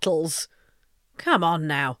 Petals? Come on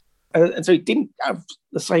now. And so it didn't have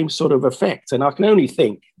the same sort of effect. And I can only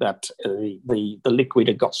think that the liquid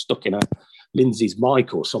had got stuck in Lindsay's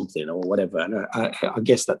mic or something or whatever. And I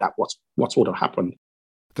guess that was what sort of happened.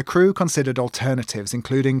 The crew considered alternatives,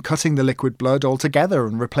 including cutting the liquid blood altogether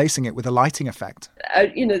and replacing it with a lighting effect.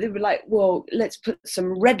 They were like, well, let's put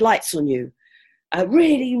some red lights on you.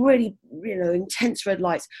 Really, really, intense red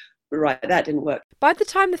lights. Right, that didn't work. By the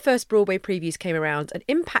time the first Broadway previews came around, an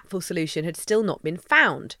impactful solution had still not been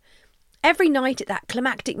found. Every night at that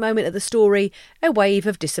climactic moment of the story, a wave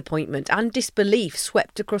of disappointment and disbelief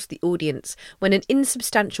swept across the audience when an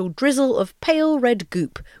insubstantial drizzle of pale red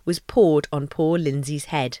goop was poured on poor Lindsay's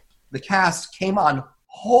head. The cast came on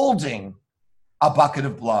holding a bucket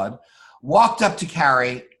of blood, walked up to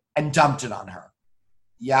Carrie and dumped it on her.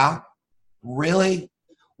 Yeah? Really?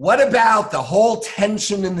 what about the whole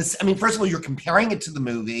tension in this? I mean, first of all, you're comparing it to the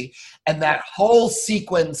movie, and that whole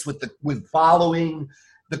sequence with following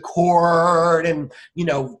the cord and, you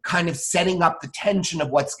know, kind of setting up the tension of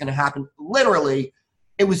what's going to happen. Literally,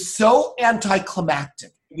 it was so anticlimactic.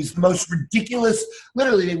 It was the most ridiculous.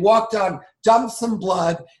 Literally, they walked on, dumped some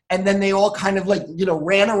blood, and then they all kind of like, you know,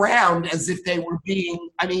 ran around as if they were being,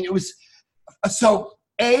 I mean, it was, so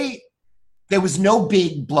there was no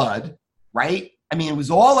big blood, right? I mean, it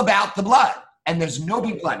was all about the blood, and there's no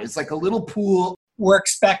big blood. It's like a little pool. We're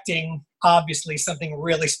expecting, obviously, something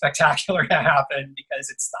really spectacular to happen because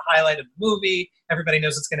it's the highlight of the movie. Everybody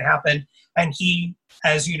knows what's going to happen. And he,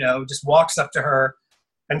 as you know, just walks up to her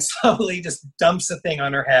and slowly just dumps a thing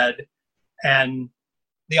on her head. And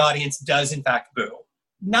the audience does, in fact, boo.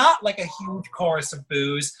 Not like a huge chorus of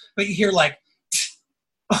boos, but you hear like,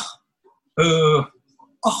 oh, boo,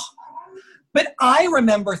 oh. But I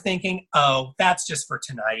remember thinking, oh, that's just for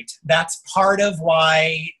tonight. That's part of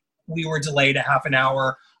why we were delayed a half an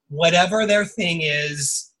hour. Whatever their thing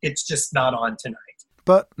is, it's just not on tonight.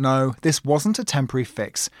 But no, this wasn't a temporary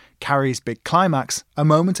fix. Carrie's big climax, a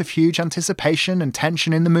moment of huge anticipation and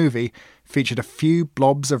tension in the movie, featured a few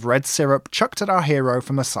blobs of red syrup chucked at our hero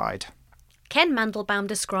from the side. Ken Mandelbaum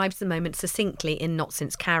describes the moment succinctly in Not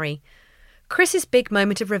Since Carrie. Chris's big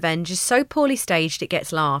moment of revenge is so poorly staged it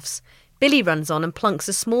gets laughs. Billy runs on and plunks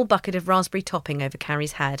a small bucket of raspberry topping over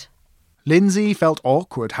Carrie's head. Lindsay felt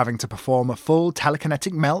awkward having to perform a full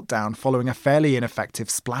telekinetic meltdown following a fairly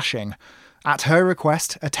ineffective splashing. At her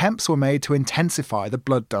request, attempts were made to intensify the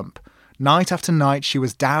blood dump. Night after night, she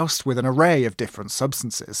was doused with an array of different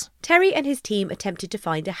substances. Terry and his team attempted to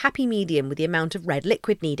find a happy medium with the amount of red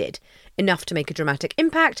liquid needed, enough to make a dramatic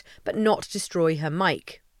impact, but not destroy her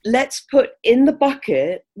mic. Let's put in the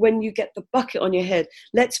bucket, when you get the bucket on your head,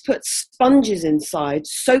 let's put sponges inside,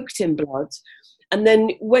 soaked in blood. And then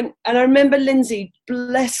I remember Lindsay,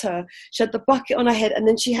 bless her, she had the bucket on her head and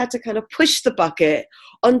then she had to kind of push the bucket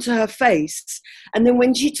onto her face. And then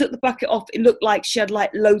when she took the bucket off, it looked like she had like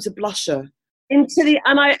loads of blusher. And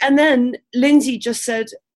then Lindsay just said,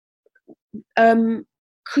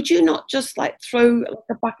 could you not just like throw like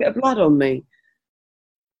a bucket of blood on me?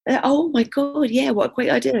 Oh my God, yeah, what a great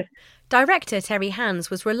idea. Director Terry Hands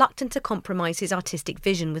was reluctant to compromise his artistic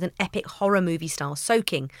vision with an epic horror movie style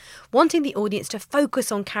soaking, wanting the audience to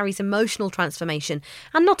focus on Carrie's emotional transformation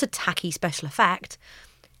and not a tacky special effect.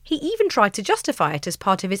 He even tried to justify it as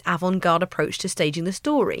part of his avant-garde approach to staging the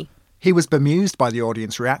story. He was bemused by the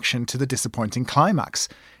audience reaction to the disappointing climax.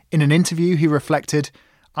 In an interview, he reflected,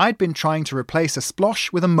 "I'd been trying to replace a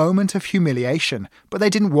splosh with a moment of humiliation, but they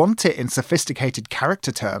didn't want it in sophisticated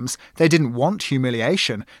character terms. They didn't want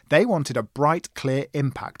humiliation. They wanted a bright, clear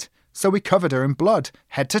impact. So we covered her in blood,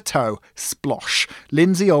 head to toe, splosh.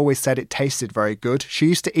 Lindsay always said it tasted very good. She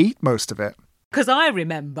used to eat most of it." Because I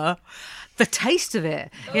remember the taste of it,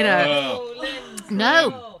 you know.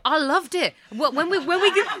 No, I loved it. When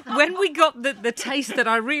we got the taste that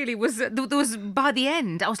I really was, there was by the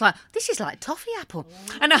end, I was like, this is like toffee apple,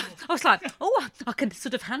 and I was like, oh, I can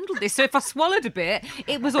sort of handle this. So if I swallowed a bit,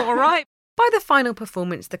 it was all right. By the final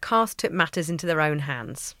performance, the cast took matters into their own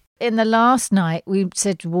hands. In the last night, we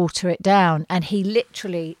said water it down, and he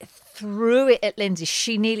literally threw it at Lindsay.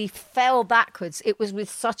 She nearly fell backwards. It was with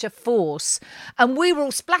such a force, and we were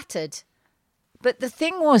all splattered. But the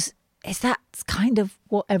thing was, is that's kind of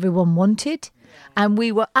what everyone wanted, and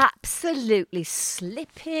we were absolutely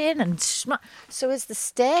slipping and so as the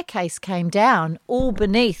staircase came down, all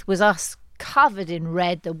beneath was us covered in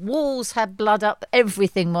red. The walls had blood up,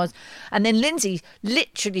 everything was, and then Lindsay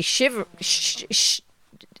literally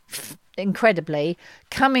incredibly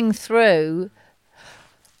coming through,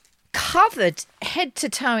 covered head to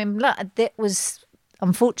toe in blood. That was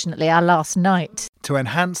unfortunately our last night. To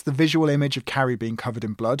enhance the visual image of Carrie being covered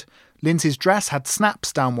in blood, Lindsay's dress had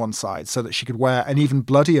snaps down one side so that she could wear an even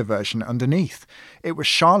bloodier version underneath. It was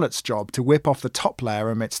Charlotte's job to whip off the top layer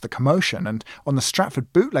amidst the commotion, and on the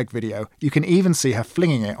Stratford bootleg video, you can even see her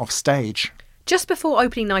flinging it off stage. Just before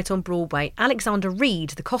opening night on Broadway, Alexander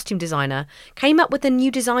Reed, the costume designer, came up with a new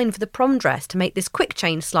design for the prom dress to make this quick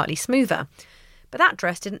change slightly smoother. But that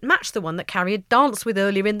dress didn't match the one that Carrie had danced with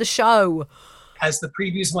earlier in the show. As the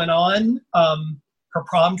previews went on, her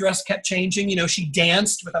prom dress kept changing. You know, she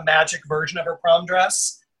danced with a magic version of her prom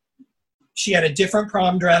dress. She had a different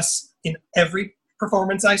prom dress in every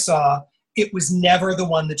performance I saw. It was never the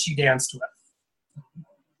one that she danced with.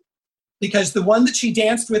 Because the one that she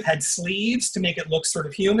danced with had sleeves to make it look sort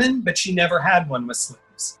of human, but she never had one with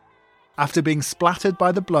sleeves. After being splattered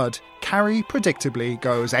by the blood, Carrie predictably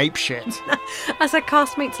goes apeshit. As her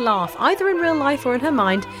castmates laugh, either in real life or in her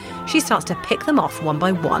mind, she starts to pick them off one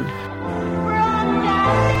by one.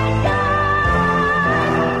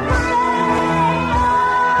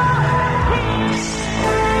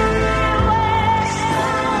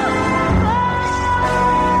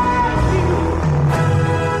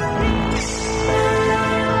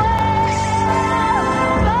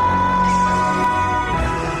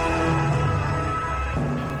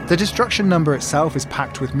 The destruction number itself is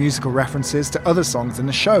packed with musical references to other songs in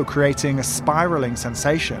the show, creating a spiralling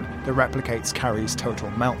sensation that replicates Carrie's total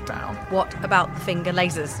meltdown. What about the finger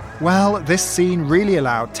lasers? Well, this scene really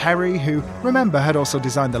allowed Terry, who, remember, had also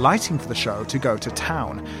designed the lighting for the show, to go to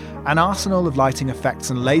town. An arsenal of lighting effects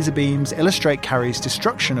and laser beams illustrate Carrie's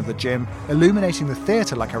destruction of the gym, illuminating the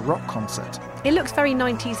theatre like a rock concert. It looks very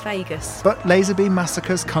 90s Vegas. But laser beam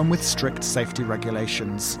massacres come with strict safety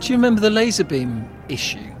regulations. Do you remember the laser beam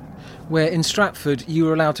issue? Where in Stratford you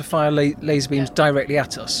were allowed to fire laser beams directly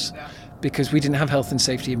at us because we didn't have health and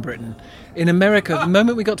safety in Britain. In America, the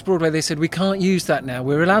moment we got to Broadway, they said, we can't use that now.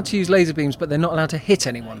 We're allowed to use laser beams, but they're not allowed to hit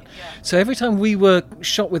anyone. So every time we were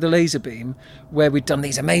shot with a laser beam, where we'd done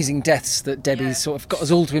these amazing deaths that Debbie sort of got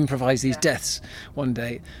us all to improvise these deaths one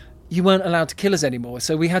day, you weren't allowed to kill us anymore.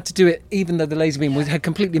 So we had to do it even though the laser beam had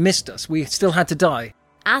completely missed us. We still had to die.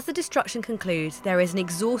 As the destruction concludes, there is an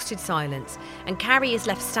exhausted silence, and Carrie is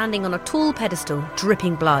left standing on a tall pedestal,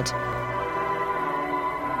 dripping blood.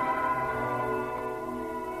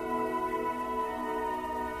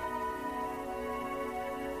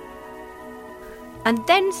 And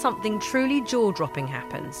then something truly jaw-dropping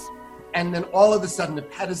happens. And then all of a sudden the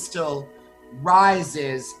pedestal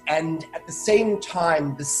rises, and at the same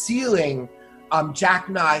time the ceiling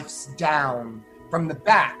jackknifes down from the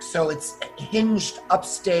back. So it's hinged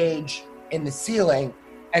upstage in the ceiling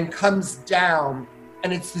and comes down,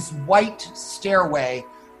 and it's this white stairway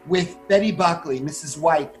with Betty Buckley, Mrs.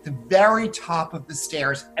 White, at the very top of the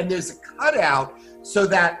stairs, and there's a cutout so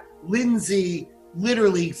that Lindsay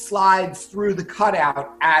literally slides through the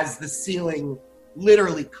cutout as the ceiling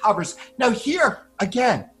literally covers. Now here,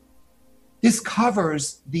 again, this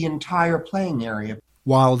covers the entire playing area.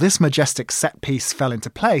 While this majestic set piece fell into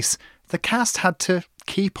place, the cast had to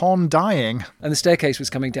keep on dying. And the staircase was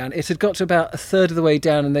coming down. It had got to about a third of the way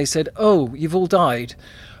down, and they said, oh, you've all died.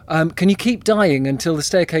 Can you keep dying until the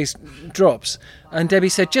staircase drops? And Debbie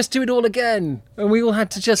said, just do it all again. And we all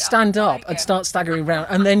had to just stand up and start staggering around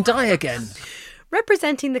and then die again.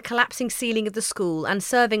 Representing the collapsing ceiling of the school and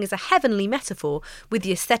serving as a heavenly metaphor with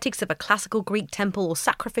the aesthetics of a classical Greek temple or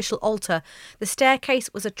sacrificial altar, the staircase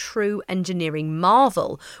was a true engineering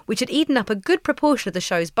marvel, which had eaten up a good proportion of the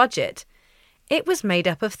show's budget. It was made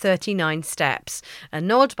up of 39 steps, a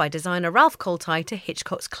nod by designer Ralph Koltai to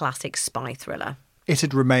Hitchcock's classic spy thriller. It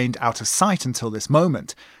had remained out of sight until this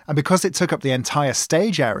moment, and because it took up the entire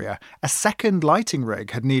stage area, a second lighting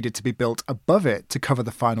rig had needed to be built above it to cover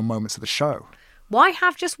the final moments of the show. Why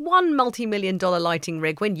have just one multi-million-dollar lighting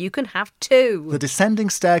rig when you can have two? The descending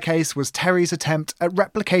staircase was Terry's attempt at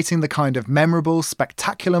replicating the kind of memorable,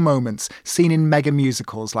 spectacular moments seen in mega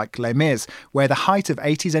musicals like Les Mis, where the height of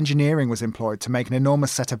 80s engineering was employed to make an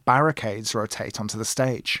enormous set of barricades rotate onto the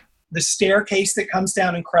stage. The staircase that comes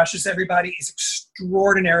down and crushes everybody is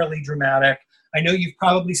extraordinarily dramatic. I know you've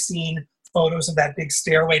probably seen photos of that big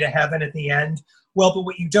stairway to heaven at the end. Well, but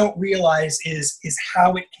what you don't realize is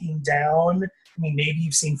how it came down. I mean, maybe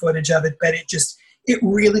you've seen footage of it, but it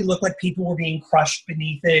really looked like people were being crushed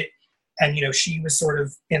beneath it. And, you know, she was sort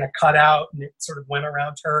of in a cutout and it sort of went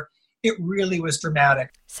around her. It really was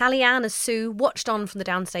dramatic. Sally Ann as Sue watched on from the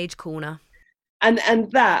downstage corner. And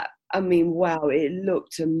that, I mean, wow, it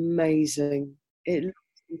looked amazing. And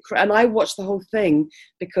I watched the whole thing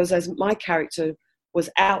because as my character was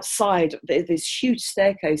outside this huge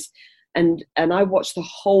staircase, and I watched the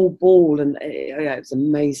whole ball, and it was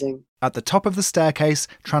amazing. At the top of the staircase,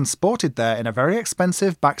 transported there in a very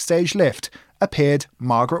expensive backstage lift, appeared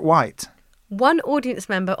Margaret White. One audience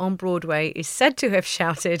member on Broadway is said to have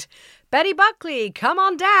shouted, "Betty Buckley, come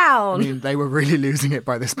on down!" I mean, they were really losing it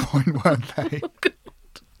by this point, weren't they?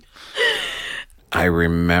 I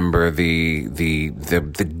remember the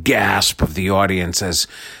gasp of the audience as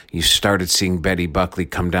you started seeing Betty Buckley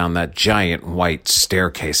come down that giant white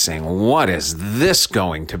staircase saying, what is this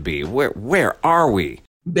going to be? Where are we?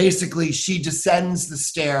 Basically, she descends the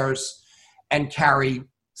stairs and Carrie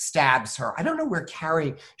stabs her. I don't know where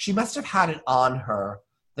she must have had it on her,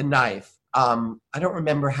 the knife. I don't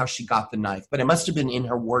remember how she got the knife, but it must have been in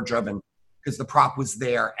her wardrobe because the prop was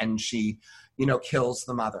there and she, kills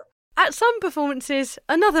the mother. At some performances,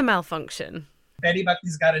 another malfunction. Betty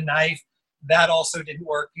Buckley's got a knife. That also didn't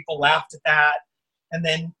work. People laughed at that. And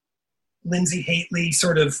then Lindsay Haitley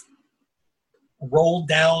sort of rolled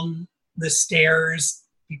down the stairs.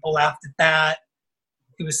 People laughed at that.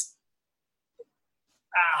 It was,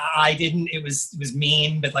 it was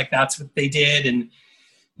mean, but like that's what they did. And,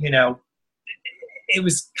 it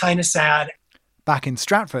was kind of sad. Back in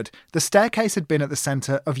Stratford, the staircase had been at the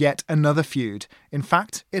centre of yet another feud. In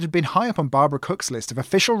fact, it had been high up on Barbara Cook's list of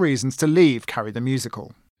official reasons to leave Carrie the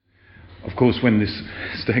Musical. Of course, when this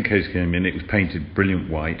staircase came in, it was painted brilliant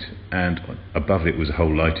white, and above it was a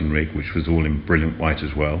whole lighting rig, which was all in brilliant white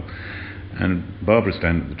as well. And Barbara,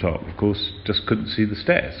 standing at the top, of course, just couldn't see the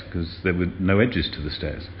stairs because there were no edges to the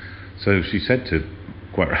stairs. So she said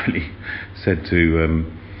quite rightly, to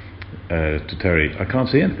Terry, I can't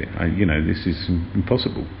see anything. This is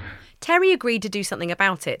impossible. Terry agreed to do something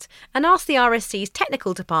about it and asked the RSC's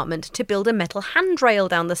technical department to build a metal handrail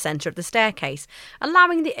down the centre of the staircase,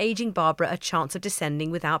 allowing the ageing Barbara a chance of descending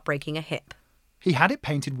without breaking a hip. He had it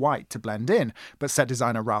painted white to blend in, but set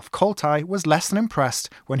designer Ralph Koltai was less than impressed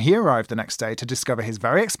when he arrived the next day to discover his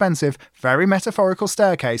very expensive, very metaphorical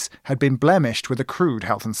staircase had been blemished with a crude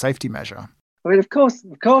health and safety measure. I mean, of course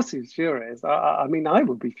he was furious. I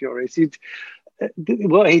would be furious.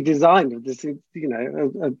 What he designed was this, a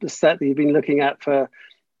set that you've been looking at for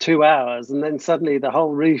 2 hours, and then suddenly the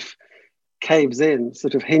whole roof caves in,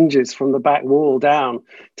 sort of hinges from the back wall down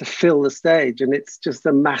to fill the stage, and it's just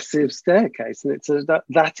a massive staircase. And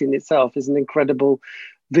that in itself is an incredible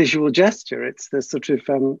visual gesture. It's the sort of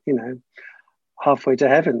halfway to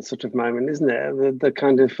heaven sort of moment, isn't it? The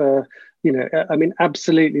kind of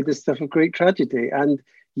absolutely the stuff of Greek tragedy. And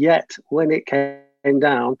yet, when it came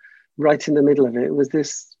down, right in the middle of it was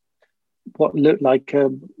this, what looked like a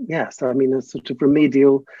sort of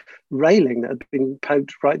remedial railing that had been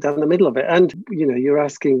poked right down the middle of it. And, you're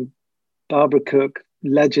asking Barbara Cook,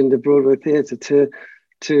 legend of Broadway theatre,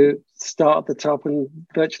 to start at the top and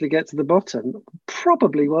virtually get to the bottom,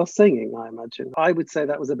 probably while singing, I imagine. I would say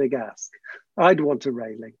that was a big ask. I'd want a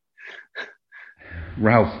railing.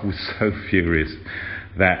 Ralph was so furious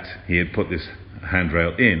that he had put this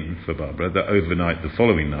handrail in for Barbara that overnight, the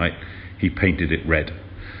following night, he painted it red.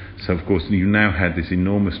 So, of course, you now had this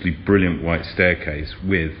enormously brilliant white staircase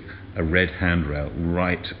with a red handrail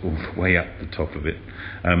right all the way up the top of it,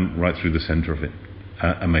 right through the centre of it.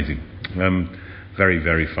 Amazing. Very,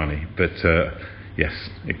 very funny. But, yes,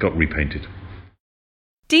 it got repainted.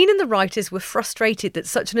 Dean and the writers were frustrated that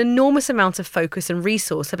such an enormous amount of focus and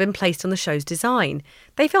resource had been placed on the show's design.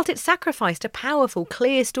 They felt it sacrificed a powerful,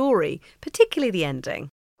 clear story, particularly the ending.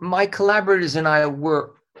 My collaborators and I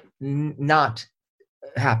were not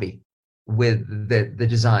happy with the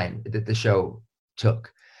design that the show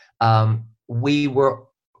took. We were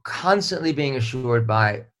constantly being assured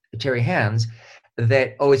by Terry Hands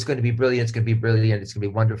that, it's going to be brilliant, it's going to be brilliant, it's going to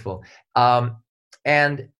be wonderful.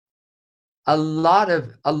 And a lot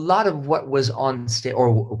of what was on stage,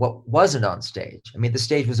 or what wasn't on stage. I mean, the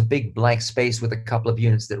stage was a big blank space with a couple of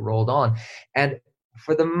units that rolled on. And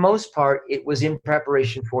for the most part, it was in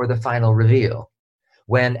preparation for the final reveal,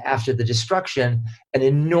 when after the destruction, an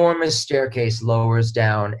enormous staircase lowers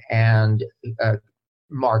down and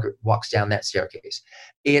Margaret walks down that staircase.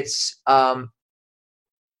 It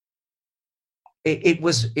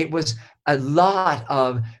was a lot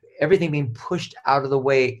of everything being pushed out of the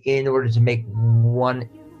way in order to make one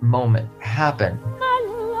moment happen. My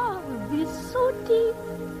love is so deep,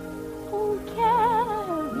 oh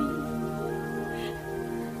Carrie.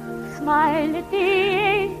 Smile at the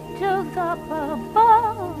angels up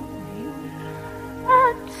above you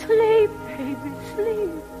and sleep, baby,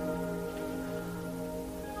 sleep.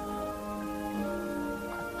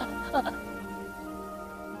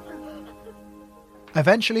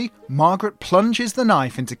 Eventually, Margaret plunges the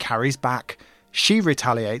knife into Carrie's back. She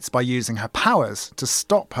retaliates by using her powers to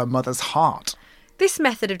stop her mother's heart. This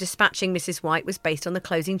method of dispatching Mrs. White was based on the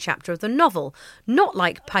closing chapter of the novel, not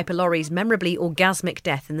like Piper Laurie's memorably orgasmic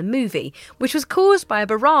death in the movie, which was caused by a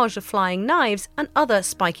barrage of flying knives and other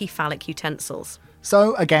spiky phallic utensils.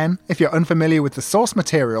 So, again, if you're unfamiliar with the source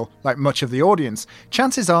material, like much of the audience,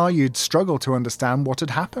 chances are you'd struggle to understand what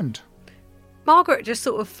had happened. Margaret just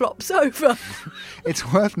sort of flops over.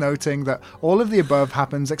 It's worth noting that all of the above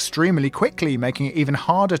happens extremely quickly, making it even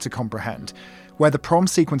harder to comprehend. Where the prom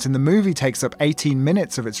sequence in the movie takes up 18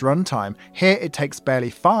 minutes of its runtime, here it takes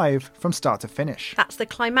barely 5 from start to finish. That's the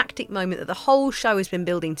climactic moment that the whole show has been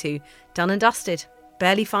building to. Done and dusted.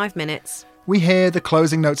 Barely 5 minutes. We hear the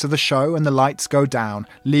closing notes of the show and the lights go down,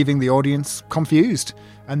 leaving the audience confused.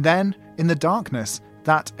 And then, in the darkness,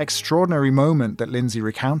 that extraordinary moment that Lindsay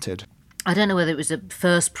recounted. I don't know whether it was a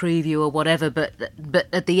first preview or whatever, but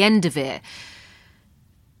at the end of it,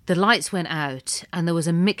 the lights went out and there was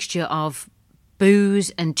a mixture of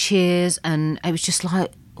boos and cheers, and it was just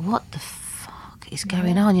like, what the fuck is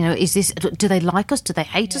going on? You know, is this? Do they like us? Do they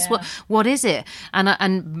hate us? What is it?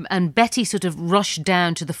 And Betty sort of rushed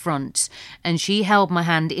down to the front, and she held my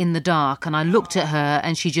hand in the dark, and I looked at her,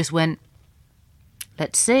 and she just went,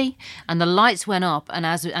 "Let's see." And the lights went up, and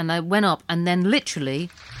I went up, and then literally,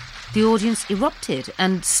 the audience erupted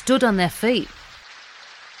and stood on their feet.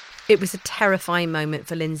 It was a terrifying moment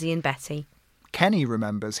for Lindsay and Betty. Kenny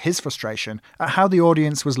remembers his frustration at how the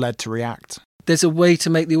audience was led to react. There's a way to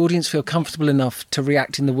make the audience feel comfortable enough to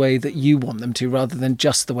react in the way that you want them to, rather than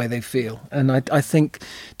just the way they feel. And I think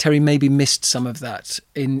Terry maybe missed some of that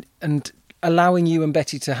and allowing you and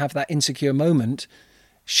Betty to have that insecure moment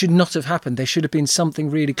should not have happened. There should have been something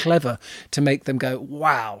really clever to make them go,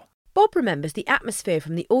 wow. Bob remembers the atmosphere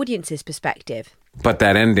from the audience's perspective. But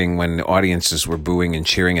that ending, when the audiences were booing and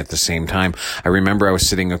cheering at the same time, I remember I was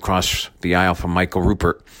sitting across the aisle from Michael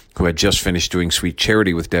Rupert, who had just finished doing Sweet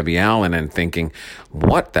Charity with Debbie Allen, and thinking,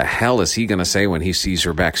 what the hell is he going to say when he sees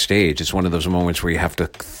her backstage? It's one of those moments where you have to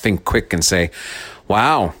think quick and say,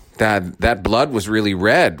 wow, that blood was really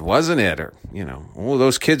red, wasn't it? Or, you know, oh,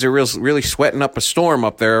 those kids are really sweating up a storm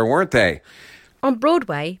up there, weren't they? On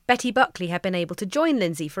Broadway, Betty Buckley had been able to join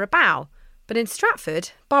Lindsay for a bow. But in Stratford,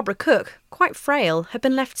 Barbara Cook, quite frail, had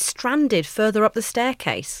been left stranded further up the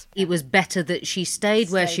staircase. It was better that she stayed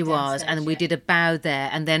where she was, and we did a bow there,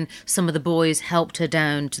 and then some of the boys helped her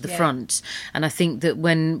down to the front. And I think that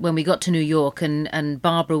when we got to New York, and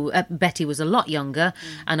Betty was a lot younger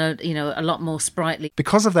and a lot more sprightly.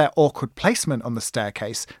 Because of their awkward placement on the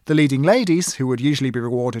staircase, the leading ladies, who would usually be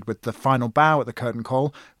rewarded with the final bow at the curtain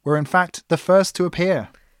call, were in fact the first to appear.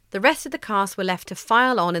 The rest of the cast were left to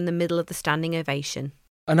file on in the middle of the standing ovation.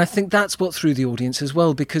 And I think that's what threw the audience as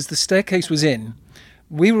well, because the staircase was in.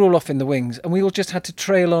 We were all off in the wings, and we all just had to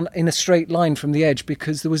trail on in a straight line from the edge,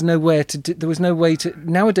 because there was no way to.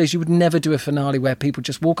 Nowadays, you would never do a finale where people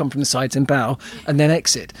just walk on from the sides and bow and then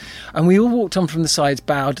exit. And we all walked on from the sides,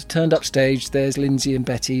 bowed, turned up stage. There's Lindsay and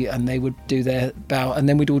Betty, and they would do their bow, and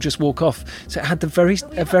then we'd all just walk off. So it had a very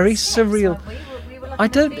surreal.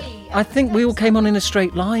 I think we all came on in a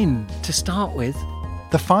straight line to start with.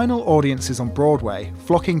 The final audiences on Broadway,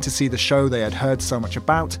 flocking to see the show they had heard so much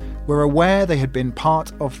about, were aware they had been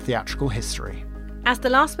part of theatrical history. As the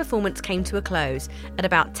last performance came to a close at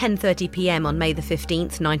about 10:30 p.m. on May the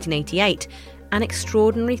 15th, 1988, an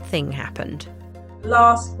extraordinary thing happened.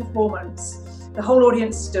 Last performance, the whole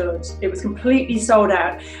audience stood. It was completely sold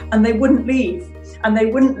out, and they wouldn't leave. And they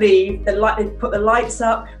wouldn't leave. They put the lights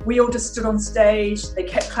up. We all just stood on stage. They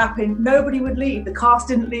kept clapping. Nobody would leave. The cast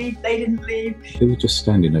didn't leave. They didn't leave. They were just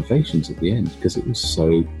standing ovations at the end because it was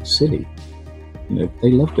so silly. You know,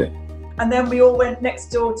 they loved it. And then we all went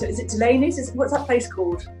next door to, is it Delaney's? What's that place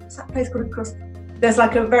called? What's that place called across? There's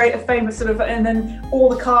like a famous sort of, and then all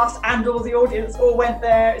the cast and all the audience all went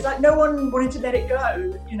there. It's like no one wanted to let it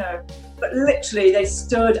go, you know. But literally they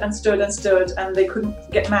stood and stood and stood, and they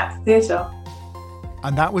couldn't get them out of the theatre.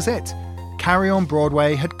 And that was it. Carry On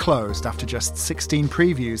Broadway had closed after just 16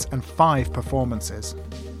 previews and 5 performances.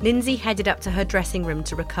 Lindsay headed up to her dressing room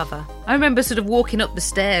to recover. I remember sort of walking up the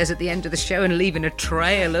stairs at the end of the show and leaving a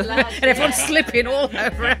trail of, and everyone slipping all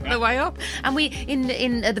over the way up. And we,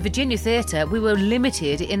 at the Virginia Theatre, we were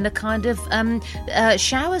limited in the kind of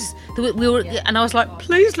showers. And I was like,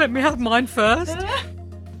 please let me have mine first.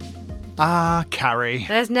 Ah, Carrie.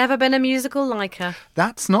 There's never been a musical like her.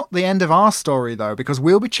 That's not the end of our story, though, because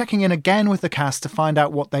we'll be checking in again with the cast to find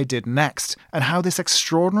out what they did next and how this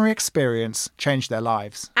extraordinary experience changed their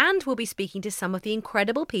lives. And we'll be speaking to some of the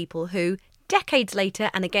incredible people who, decades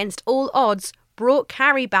later and against all odds, brought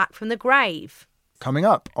Carrie back from the grave. Coming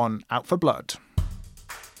up on Out for Blood.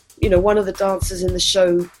 You know, one of the dancers in the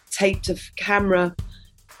show taped a camera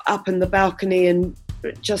up in the balcony and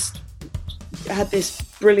just had this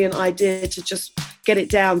brilliant idea to just get it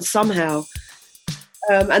down somehow.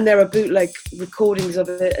 And there are bootleg recordings of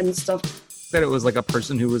it and stuff. That it was like a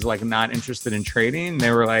person who was like not interested in trading.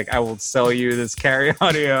 They were like, I will sell you this Carrie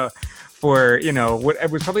audio for, you know, what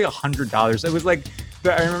it was probably $100. It was like,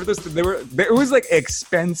 I remember this, it was like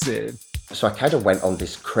expensive. So I kind of went on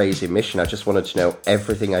this crazy mission. I just wanted to know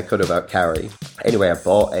everything I could about Carrie. Anyway, I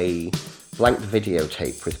bought a blank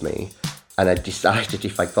videotape with me. And I decided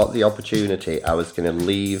if I got the opportunity, I was going to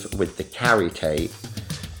leave with the Carrie tape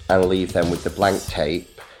and leave them with the blank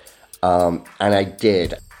tape. And I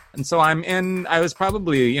did. And so I was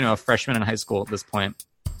probably, a freshman in high school at this point.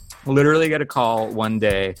 Literally get a call one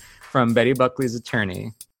day from Betty Buckley's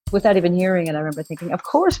attorney without even hearing it, I remember thinking, of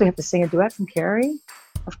course we have to sing a duet from Carrie.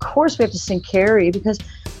 Of course we have to sing Carrie because,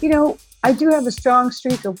 you know, I do have a strong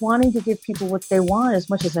streak of wanting to give people what they want as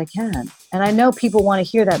much as I can. And I know people want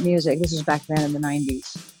to hear that music. This is back then in the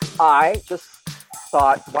 90s. I just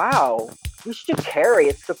thought, wow, we should do Carrie.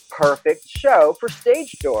 It's the perfect show for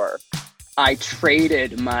Stage Door. I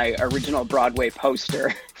traded my original Broadway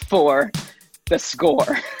poster for the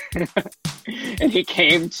score. And he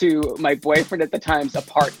came to my boyfriend at the time's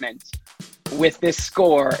apartment with this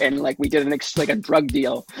score, and like we did a drug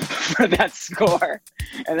deal for that score.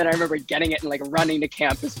 And then I remember getting it and like running to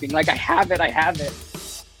campus being like, I have it.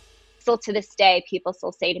 Still to this day, people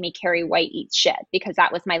still say to me, Carrie White eats shit, because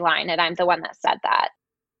that was my line and I'm the one that said that.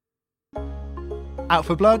 Out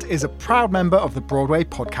for Blood is a proud member of the Broadway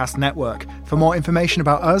Podcast Network. For more information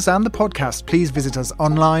about us and the podcast, please visit us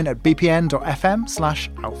online at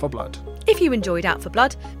bpn.fm/outforblood. If you enjoyed Out for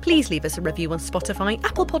Blood, please leave us a review on Spotify,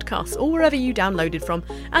 Apple Podcasts, or wherever you downloaded from,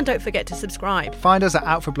 and don't forget to subscribe. Find us at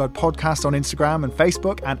Out for Blood Podcast on Instagram and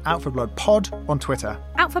Facebook, and Out for Blood Pod on Twitter.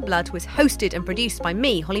 Out for Blood was hosted and produced by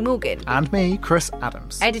me, Holly Morgan. And me, Chris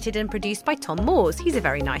Adams. Edited and produced by Tom Moores. He's a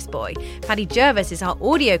very nice boy. Paddy Jervis is our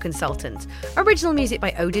audio consultant. Original music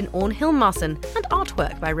by Odin Orn Hilmarson, and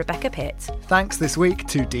artwork by Rebecca Pitt. Thanks this week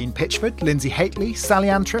to Dean Pitchford, Lindsay Haitley, Sally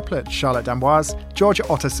Ann Triplett, Charlotte D'Amboise, Georgia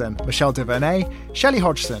Otterson, Michelle DeVernay, Shelley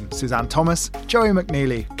Hodgson, Suzanne Thomas, Joey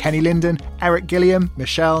McNeely, Kenny Linden, Eric Gilliam,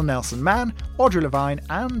 Michelle Nelson-Mann, Audrey Levine,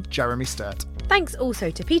 and Jeremy Sturt. Thanks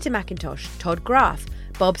also to Peter McIntosh, Todd Graff,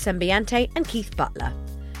 Bob Sembiante, and Keith Butler.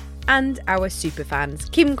 And our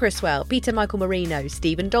superfans, Kim Criswell, Peter Michael Marino,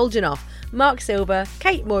 Stephen Dolgenoff, Mark Silver,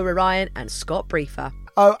 Kate Moira Ryan, and Scott Briefer.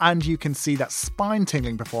 Oh, and you can see that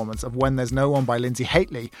spine-tingling performance of When There's No One by Lindsay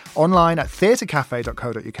Haitley online at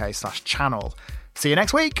theatrecafe.co.uk/channel. See you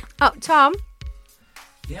next week. Oh, Tom?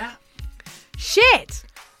 Yeah? Shit!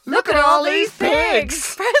 Look at all these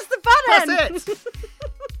pigs! Press the button! Press it!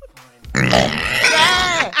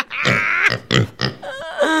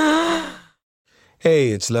 Hey,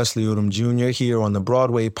 it's Leslie Odom Jr. here on the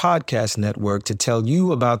Broadway Podcast Network to tell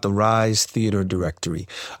you about the Rise Theater Directory,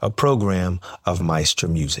 a program of Maestro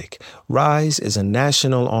Music. Rise is a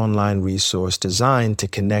national online resource designed to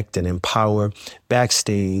connect and empower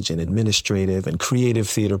backstage and administrative and creative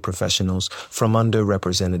theater professionals from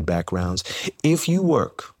underrepresented backgrounds. If you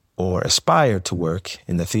work or aspire to work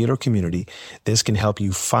in the theater community, this can help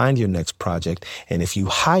you find your next project. And if you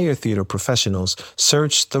hire theater professionals,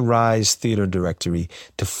 search the Rise Theater Directory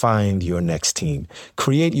to find your next team.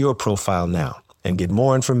 Create your profile now and get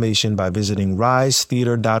more information by visiting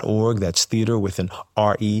risetheater.org. That's theater with an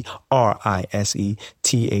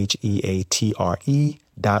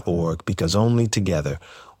RERISETHEATRE.org, because only together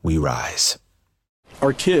we rise.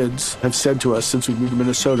 Our kids have said to us since we moved to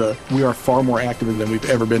Minnesota, we are far more active than we've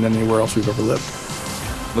ever been anywhere else we've ever lived.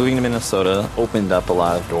 Moving to Minnesota opened up a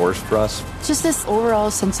lot of doors for us. Just this overall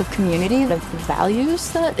sense of community, of values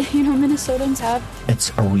that, Minnesotans have.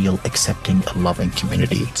 It's a real accepting, loving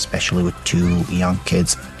community, especially with 2 young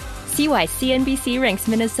kids. See why CNBC ranks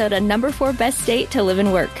Minnesota #4 best state to live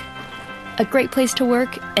and work. A great place to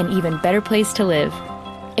work, an even better place to live.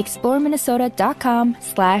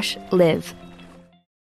 ExploreMinnesota.com/live.